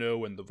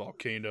volcano, and the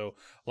volcano,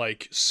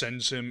 like,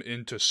 sends him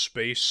into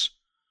space.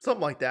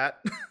 Something like that.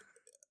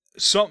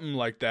 Something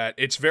like that.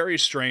 It's very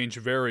strange,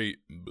 very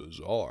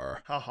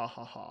bizarre. Ha ha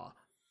ha ha.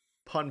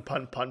 Pun,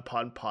 pun, pun,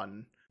 pun,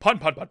 pun. Pun,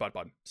 pun, pun, pun,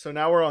 pun. So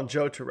now we're on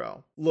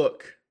Jotaro.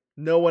 Look,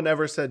 no one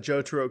ever said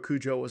Jotaro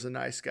Kujo was a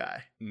nice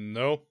guy.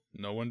 No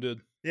one did.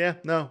 Yeah,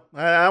 no.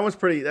 That one's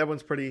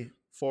pretty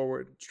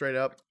forward, straight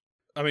up.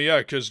 I mean, yeah,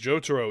 because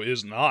Jotaro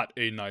is not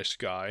a nice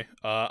guy.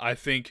 I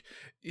think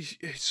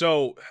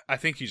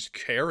he's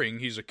caring.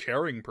 He's a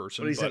caring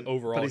person, but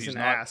overall he's an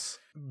not. Ass.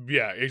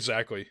 Yeah,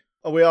 exactly.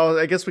 Oh,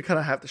 I guess we kind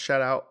of have to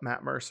shout out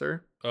Matt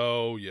Mercer.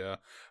 Oh yeah,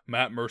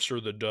 Matt Mercer,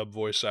 the dub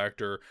voice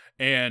actor,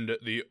 and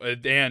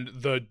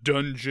the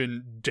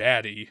dungeon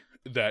daddy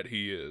that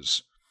he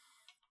is.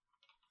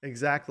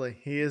 Exactly,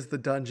 he is the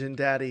dungeon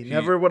daddy.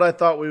 Never would I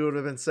thought we would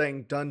have been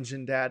saying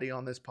dungeon daddy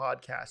on this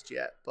podcast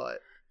yet, but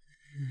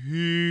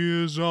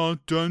he is our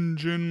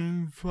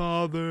dungeon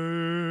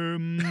father.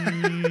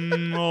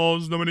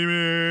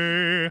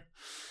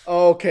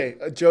 Okay,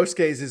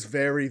 Josuke's is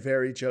very,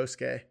 very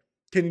Josuke.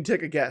 Can you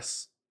take a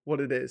guess what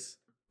it is?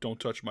 Don't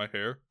touch my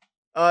hair.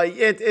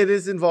 It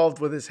is involved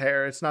with his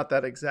hair. It's not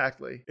that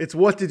exactly. It's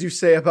what did you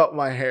say about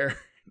my hair?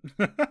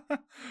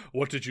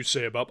 What did you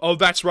say about... Oh,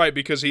 that's right,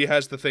 because he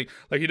has the thing.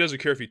 Like, he doesn't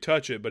care if you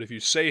touch it, but if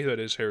you say that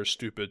his hair is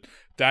stupid,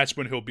 that's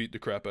when he'll beat the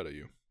crap out of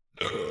you.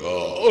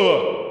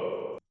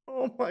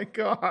 Oh my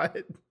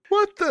god.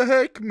 What the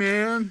heck,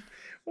 man?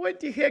 What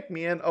the heck,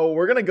 man? Oh,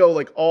 we're gonna go,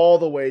 like, all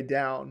the way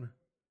down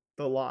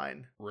the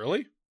line.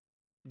 Really?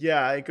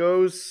 Yeah, it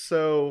goes...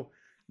 So,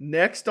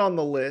 next on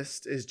the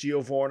list is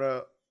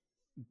Giovanna...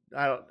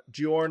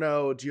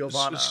 Giorno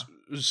Giovanna.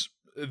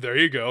 There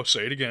you go.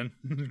 Say it again.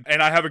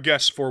 And I have a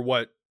guess for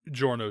what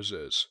Giorno's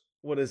is.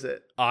 What is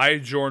it? I,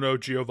 Giorno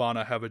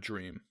Giovanna, have a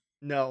dream.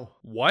 No.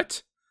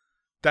 What?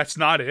 That's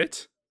not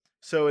it?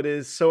 So it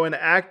is. So an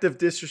act of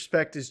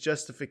disrespect is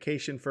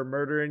justification for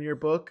murder in your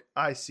book?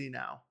 I see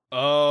now.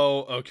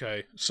 Oh,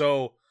 okay.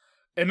 So,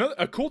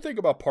 a cool thing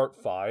about part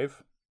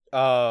 5,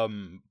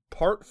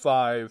 part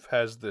 5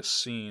 has this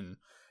scene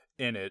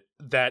in it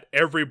that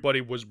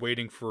everybody was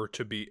waiting for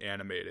to be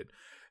animated.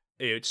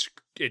 It's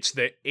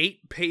the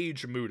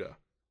 8-page Muda.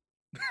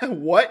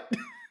 What?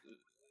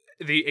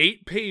 The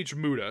 8-page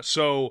Muda.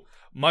 So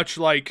much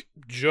like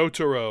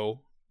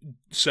Jotaro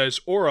says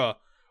 "ora"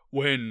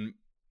 when,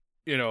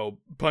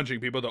 punching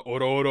people, the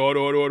 "ora ora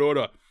ora ora ora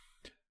ora."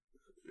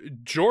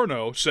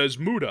 Giorno says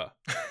 "Muda"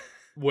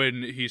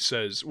 when he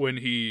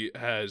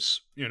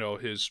has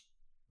his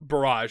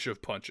barrage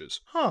of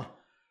punches. Huh.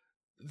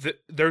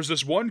 There's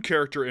this one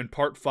character in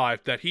part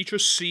 5 that he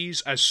just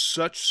sees as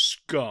such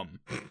scum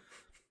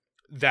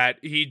that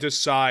he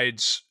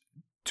decides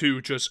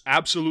to just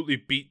absolutely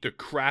beat the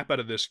crap out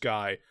of this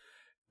guy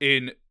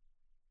in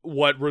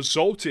what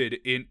resulted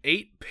in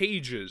 8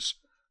 pages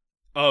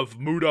of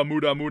Muda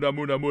Muda Muda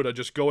Muda Muda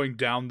just going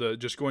down the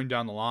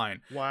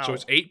line. Wow. So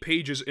it's 8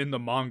 pages in the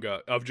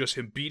manga of just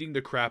him beating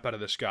the crap out of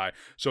this guy.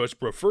 So it's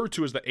referred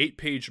to as the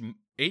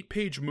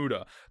 8-page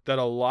Muda that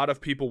a lot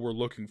of people were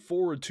looking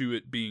forward to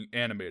it being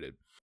animated.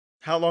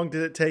 How long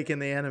did it take in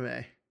the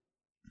anime?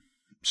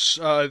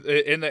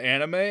 In the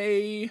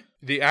anime,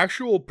 the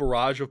actual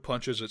barrage of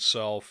punches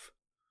itself,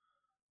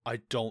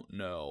 I don't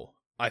know.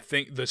 I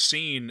think the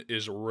scene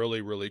is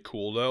really, really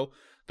cool, though,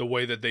 the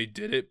way that they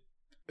did it.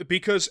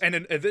 Because, and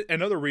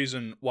another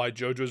reason why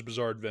JoJo's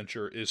Bizarre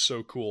Adventure is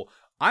so cool,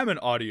 I'm an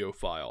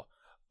audiophile.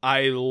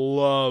 I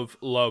love,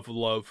 love,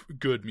 love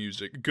good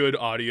music, good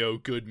audio,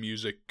 good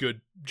music,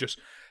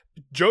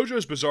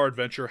 JoJo's Bizarre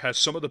Adventure has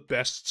some of the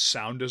best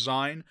sound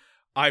design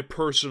I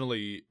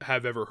personally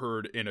have ever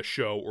heard in a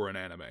show or an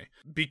anime.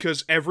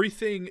 Because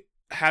everything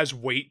has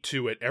weight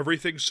to it.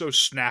 Everything's so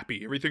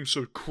snappy. Everything's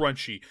so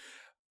crunchy.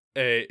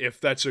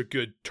 If that's a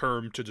good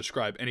term to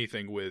describe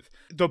anything with.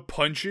 The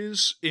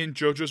punches in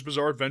JoJo's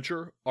Bizarre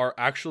Adventure are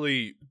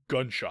actually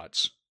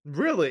gunshots.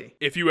 Really?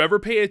 If you ever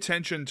pay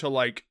attention to,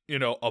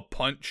 a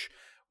punch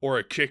or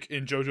a kick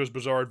in JoJo's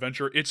Bizarre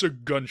Adventure, it's a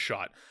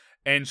gunshot.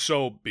 And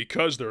so,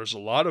 because there's a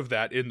lot of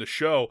that in the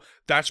show,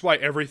 that's why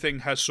everything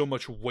has so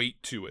much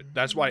weight to it.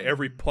 That's why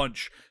every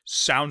punch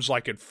sounds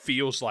like and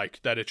feels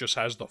like that it just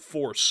has the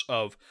force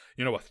of,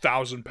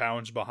 1,000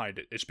 pounds behind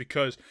it. It's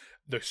because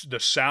the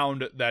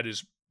sound that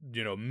is,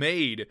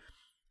 made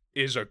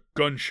is a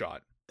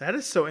gunshot. That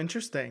is so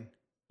interesting,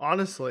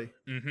 honestly.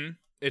 Mm-hmm.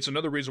 It's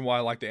another reason why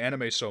I like the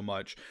anime so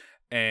much,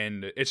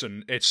 and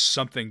it's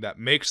something that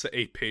makes the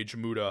 8-page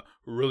Muda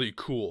really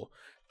cool.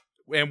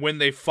 And when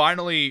they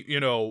finally,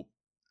 made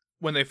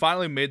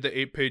the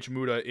 8-page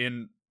Muda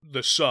in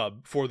the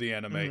sub for the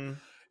anime,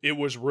 it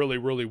was really,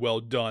 really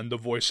well done. The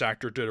voice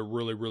actor did a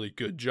really, really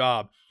good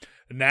job.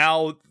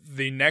 Now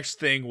the next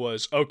thing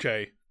was,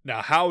 okay,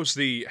 now how's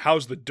the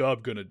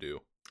dub gonna do?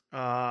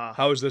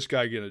 How is this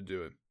guy gonna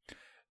do it?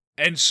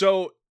 And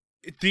so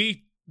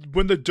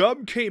when the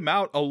dub came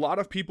out, a lot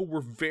of people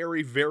were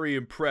very, very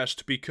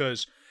impressed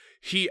because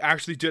he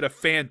actually did a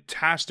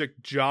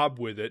fantastic job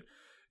with it.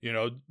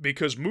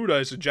 Because Muda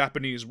is a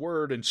Japanese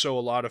word, and so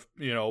a lot of,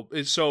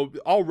 so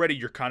already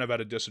you're kind of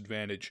at a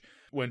disadvantage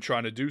when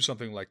trying to do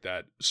something like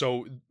that.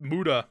 So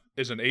Muda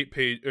is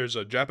is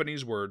a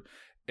Japanese word,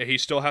 and he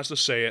still has to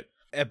say it,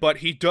 but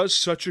he does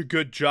such a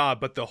good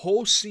job, but the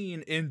whole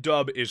scene in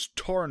dub is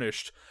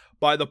tarnished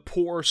by the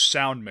poor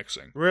sound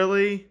mixing.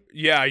 Really?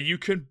 Yeah, you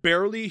can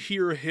barely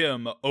hear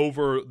him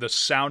over the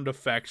sound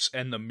effects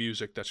and the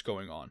music that's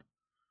going on.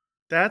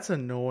 That's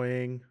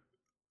annoying.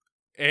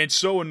 And it's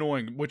so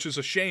annoying, which is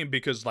a shame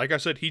because, like I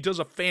said, he does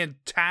a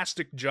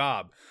fantastic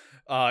job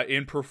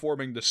in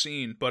performing the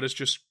scene, but it's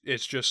just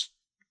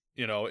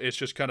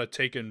kind of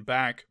taken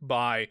back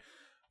by,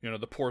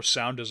 the poor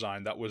sound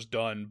design that was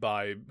done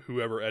by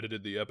whoever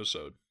edited the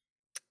episode.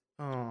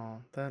 Oh,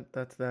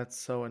 that's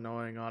so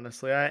annoying,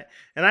 honestly. I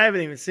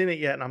haven't even seen it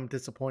yet, and I'm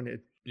disappointed.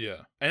 Yeah,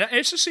 and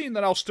it's a scene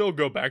that I'll still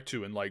go back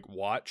to and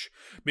watch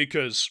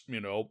because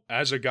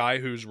as a guy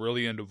who's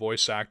really into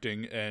voice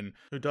acting and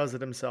who does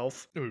it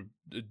himself,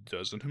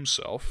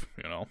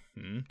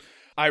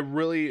 I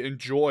really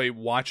enjoy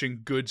watching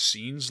good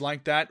scenes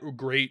like that,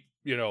 great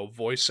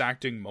voice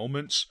acting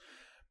moments,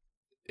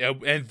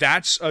 and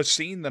that's a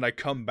scene that I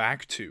come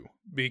back to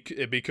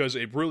because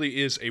it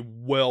really is a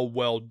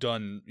well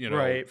done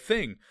right.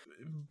 thing,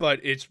 but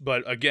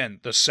again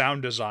the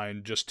sound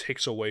design just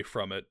takes away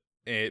from it.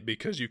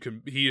 Because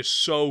he is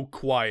so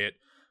quiet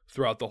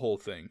throughout the whole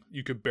thing,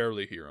 you could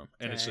barely hear him,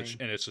 and it's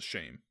a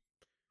shame.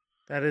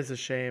 That is a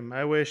shame.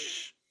 I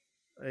wish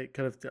I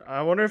could have.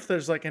 I wonder if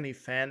there's any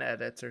fan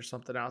edits or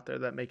something out there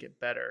that make it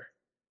better.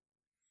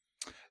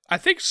 I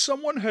think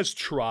someone has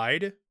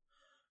tried.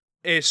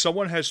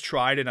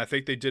 And I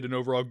think they did an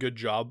overall good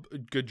job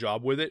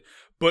with it.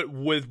 But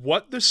with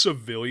what the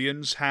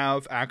civilians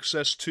have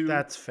access to,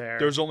 that's fair.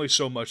 There's only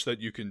so much that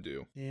you can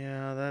do.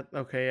 Yeah,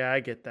 I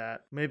get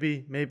that.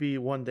 Maybe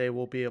one day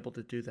we'll be able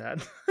to do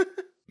that.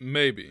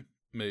 Maybe.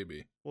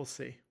 We'll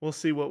see. We'll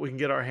see what we can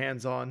get our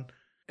hands on.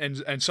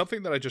 And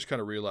something that I just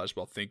kind of realized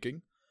while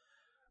thinking,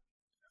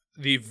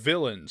 the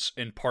villains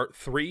in part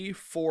 3,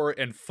 4,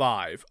 and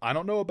 5. I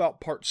don't know about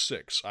part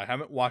 6. I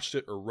haven't watched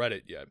it or read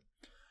it yet.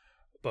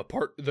 But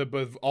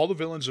all the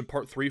villains in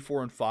part 3,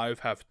 4, and 5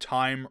 have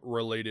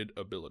time-related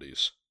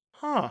abilities.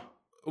 Huh.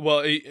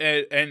 Well,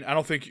 and I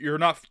don't think you're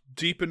not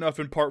deep enough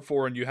in part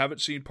 4, and you haven't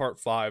seen part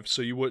 5,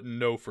 so you wouldn't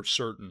know for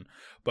certain.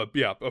 But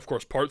yeah, of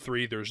course, part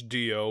 3, there's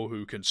Dio,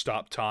 who can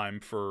stop time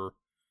for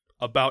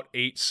about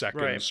 8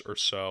 seconds or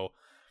so.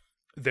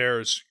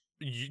 There's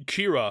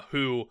Kira,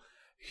 who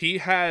he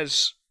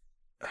has.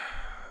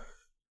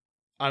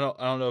 I don't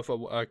know if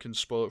I can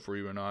spoil it for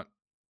you or not,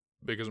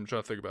 because I'm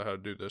trying to think about how to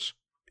do this.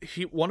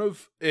 His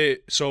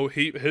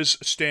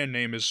stand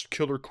name is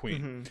Killer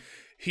Queen. Mm-hmm.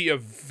 He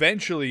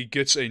eventually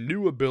gets a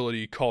new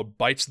ability called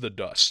Bites the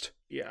Dust.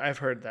 Yeah, I've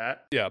heard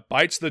that. Yeah,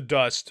 Bites the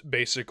Dust,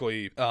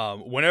 basically,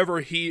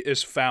 whenever he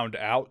is found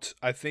out,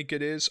 I think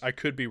it is, I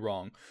could be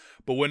wrong,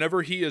 but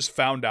whenever he is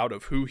found out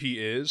of who he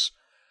is,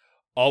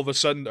 all of a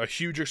sudden a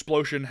huge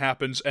explosion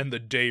happens and the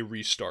day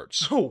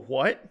restarts. Oh,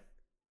 what?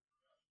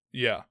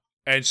 Yeah,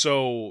 and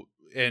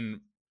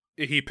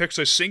he picks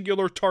a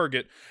singular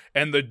target,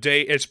 and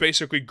it's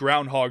basically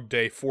Groundhog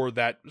Day for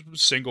that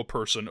single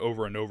person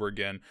over and over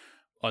again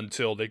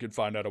until they can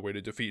find out a way to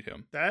defeat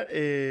him. That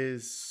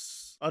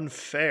is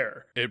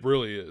unfair. It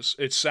really is.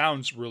 It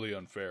sounds really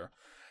unfair.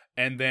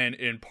 And then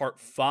in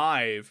part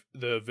 5,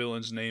 the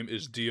villain's name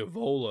is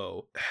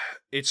Diavolo.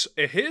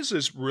 His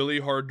is really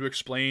hard to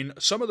explain.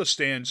 Some of the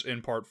stands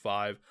in part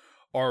 5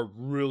 are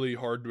really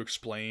hard to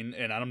explain,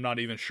 and I'm not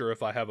even sure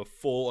if I have a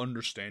full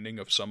understanding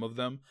of some of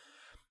them.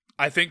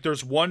 I think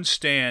there's one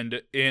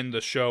stand in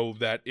the show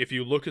that, if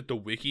you look at the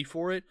wiki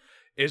for it,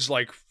 is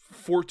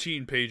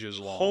 14 pages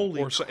long.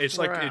 Holy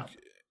crap.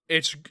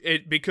 It's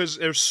because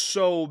there's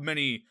so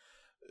many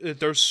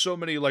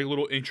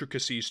little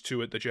intricacies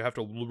to it that you have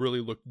to really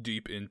look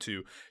deep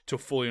into to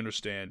fully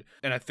understand.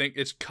 And I think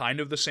it's kind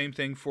of the same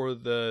thing for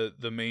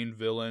the main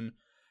villain.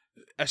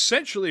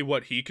 Essentially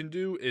what he can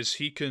do is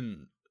he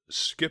can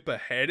skip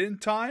ahead in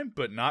time,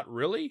 but not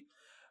really.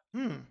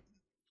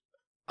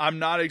 I'm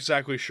not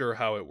exactly sure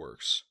how it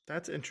works.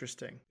 That's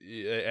interesting.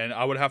 And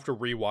I would have to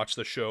rewatch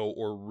the show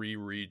or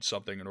reread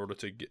something in order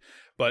to get...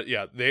 But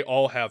yeah, they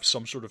all have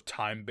some sort of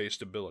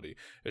time-based ability.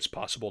 It's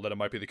possible that it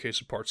might be the case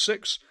in Part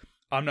 6.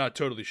 I'm not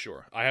totally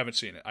sure. I haven't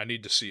seen it. I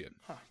need to see it.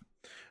 Huh.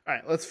 All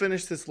right, let's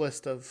finish this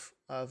list of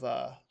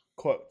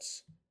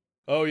quotes.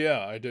 Oh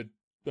yeah, I did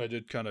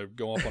kind of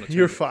go off on a tangent.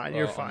 You're fine.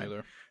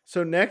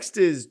 So next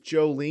is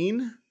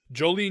Jolene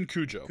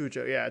Cujo.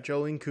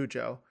 Jolene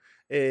Cujo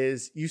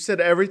is, you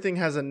said everything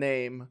has a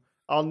name.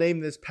 I'll name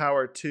this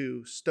power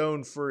too.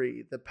 Stone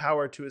free. The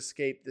power to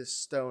escape this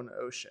stone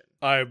ocean.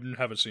 I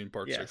haven't seen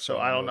Part 6, so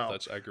I don't know if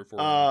that's accurate for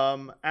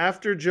you.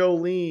 After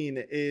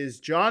Jolene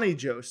is Johnny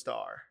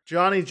Joestar.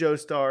 Johnny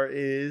Joestar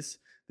is,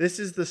 this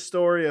is the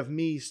story of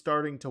me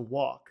starting to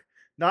walk.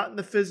 Not in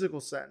the physical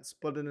sense,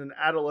 but in an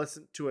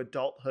adolescent to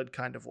adulthood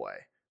kind of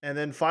way. And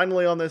then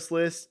finally on this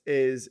list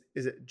is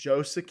it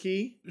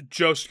Josuke?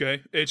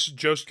 Josuke. It's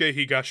Josuke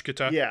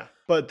Higashikata. Yeah,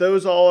 but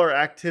those all are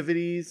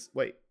activities.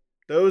 Wait,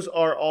 those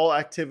are all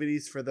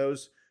activities for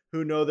those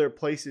who know their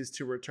places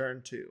to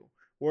return to.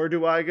 Where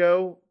do I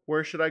go?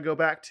 Where should I go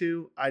back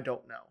to? I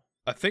don't know.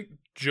 I think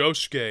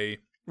Josuke,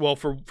 well,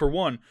 for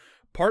one,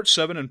 Part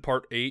 7 and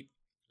Part 8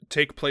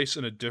 take place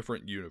in a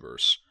different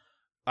universe.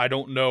 I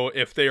don't know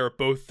if they are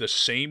both the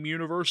same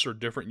universe or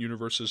different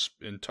universes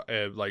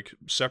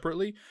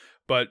separately,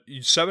 but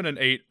 7 and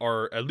 8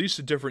 are at least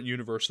a different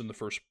universe than the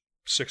first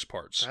 6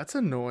 parts. That's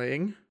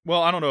annoying.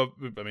 Well, I don't know.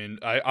 I mean,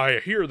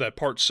 I hear that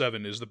Part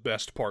 7 is the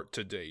best part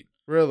to date.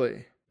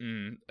 Really?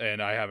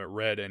 And I haven't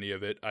read any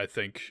of it. I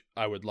think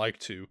I would like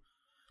to.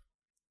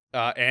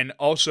 And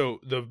also,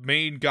 the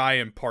main guy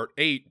in Part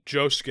 8,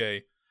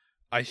 Josuke,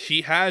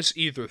 he has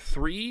either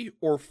 3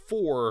 or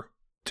 4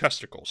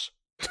 testicles.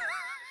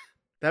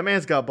 That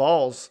man's got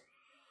balls.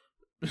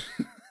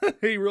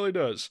 He really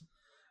does.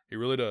 He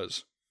really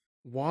does.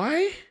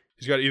 Why?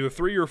 He's got either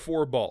 3 or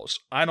 4 balls.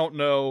 I don't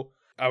know.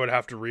 I would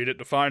have to read it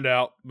to find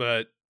out,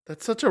 but...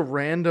 That's such a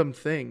random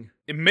thing.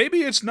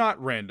 Maybe it's not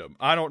random.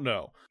 I don't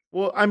know.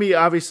 Well, I mean,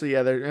 obviously,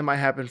 yeah, it might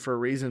happen for a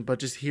reason, but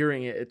just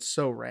hearing it, it's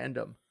so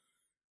random.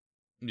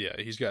 Yeah,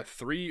 he's got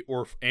 3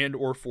 or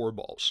 4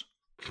 balls.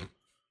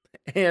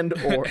 And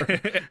or.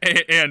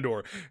 And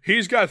or.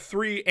 He's got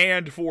 3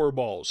 and 4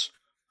 balls.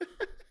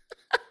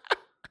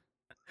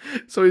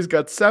 So he's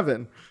got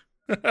 7.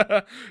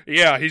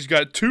 Yeah, he's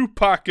got 2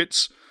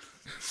 pockets.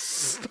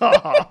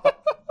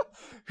 Stop.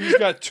 He's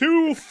got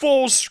 2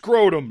 full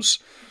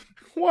scrotums.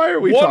 Why are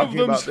we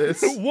talking about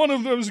this? One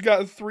of them's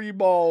got 3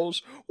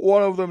 balls.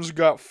 One of them's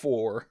got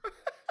 4.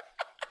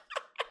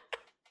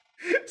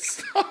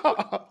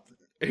 Stop.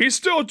 He's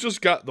still just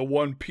got the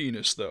 1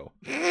 penis, though.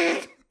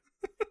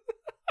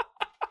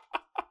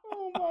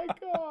 Oh my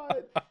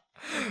god.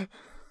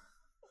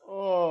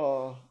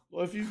 Oh.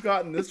 Well, if you've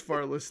gotten this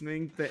far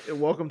listening,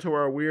 welcome to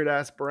our weird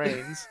ass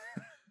brains.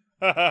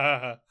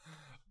 It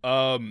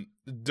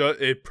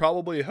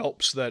probably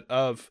helps that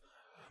I've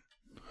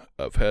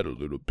had a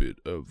little bit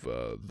of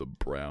the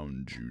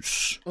brown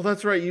juice. Well,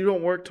 that's right. You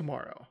don't work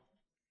tomorrow.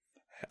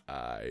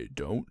 I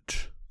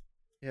don't.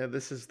 Yeah,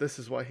 this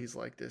is why he's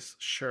like this.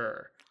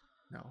 Sure.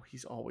 No,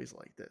 he's always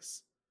like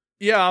this.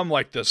 Yeah, I'm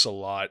like this a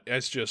lot.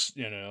 It's just,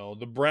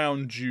 the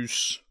brown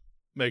juice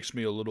makes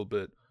me a little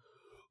bit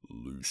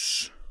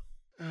loose.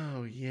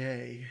 Oh,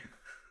 yay.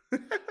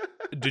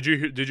 Did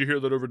you hear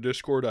that over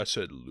Discord? I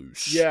said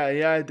loose. Yeah,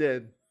 I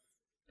did.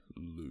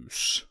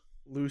 Loose.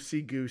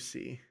 Loosey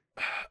goosey.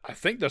 I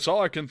think that's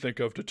all I can think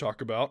of to talk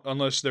about,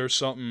 unless there's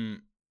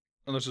something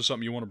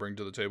you want to bring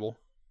to the table.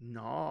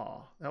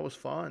 No, that was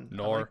fun.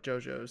 Nor. I like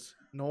JoJo's.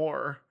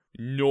 Nor.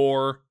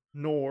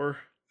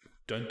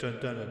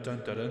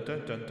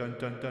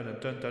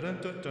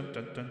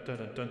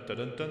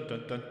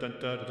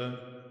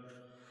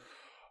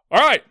 All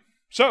right,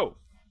 so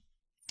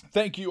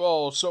thank you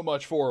all so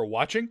much for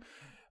watching.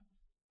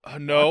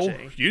 No,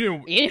 you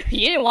didn't. You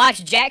didn't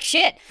watch jack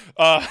shit.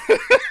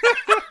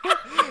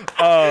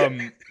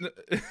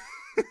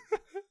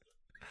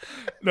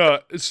 No,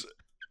 it's.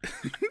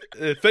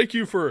 Thank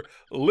you for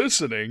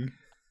listening.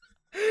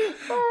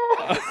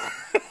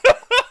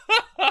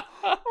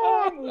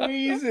 Oh, I'm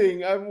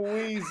wheezing.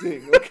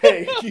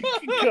 Okay, you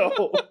can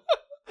go.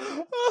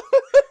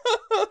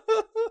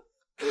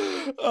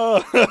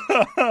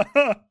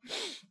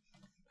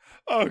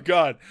 Oh,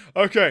 God.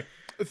 Okay.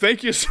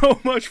 Thank you so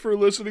much for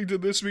listening to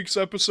this week's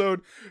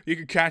episode. You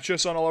can catch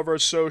us on all of our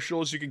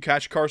socials. You can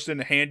catch Karsten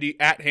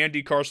at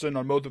Handy Karsten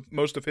on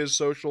most of his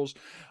socials.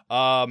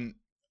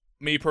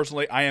 Me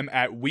personally, I am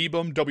at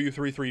Weebum,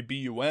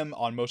 W33BUM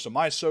on most of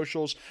my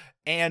socials.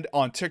 And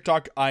on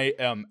TikTok, I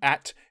am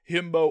at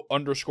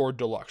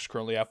Himbo_Deluxe.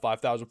 Currently have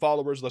 5,000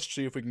 followers. Let's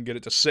see if we can get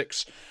it to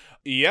 6.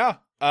 Yeah.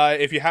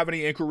 If you have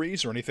any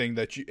inquiries or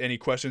any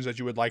questions that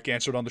you would like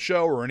answered on the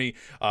show or any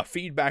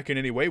feedback in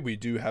any way, we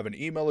do have an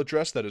email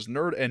address that is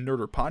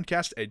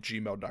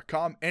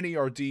nerdandnerderpodcast@gmail.com,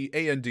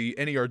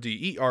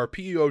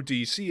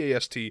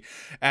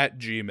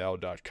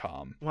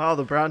 nerdandnerderpodcast@gmail.com. Wow,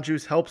 the brown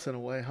juice helps in a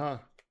way, huh?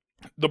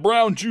 The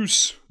brown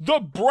juice!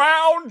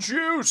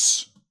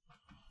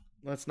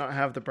 Let's not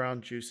have the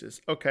brown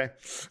juices. Okay.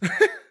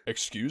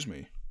 Excuse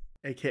me.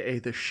 AKA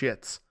the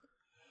shits.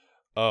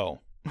 Oh.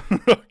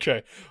 Okay.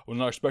 I was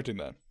not expecting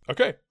that.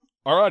 Okay.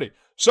 Alrighty.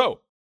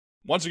 So,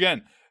 once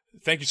again,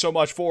 thank you so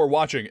much for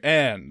watching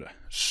and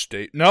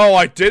stay. No,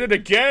 I did it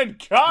again.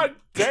 God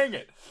dang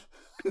it.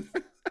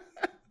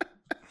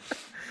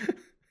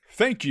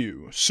 Thank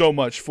you so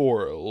much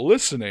for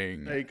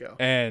listening. There you go.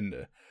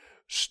 And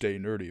stay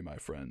nerdy, my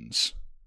friends.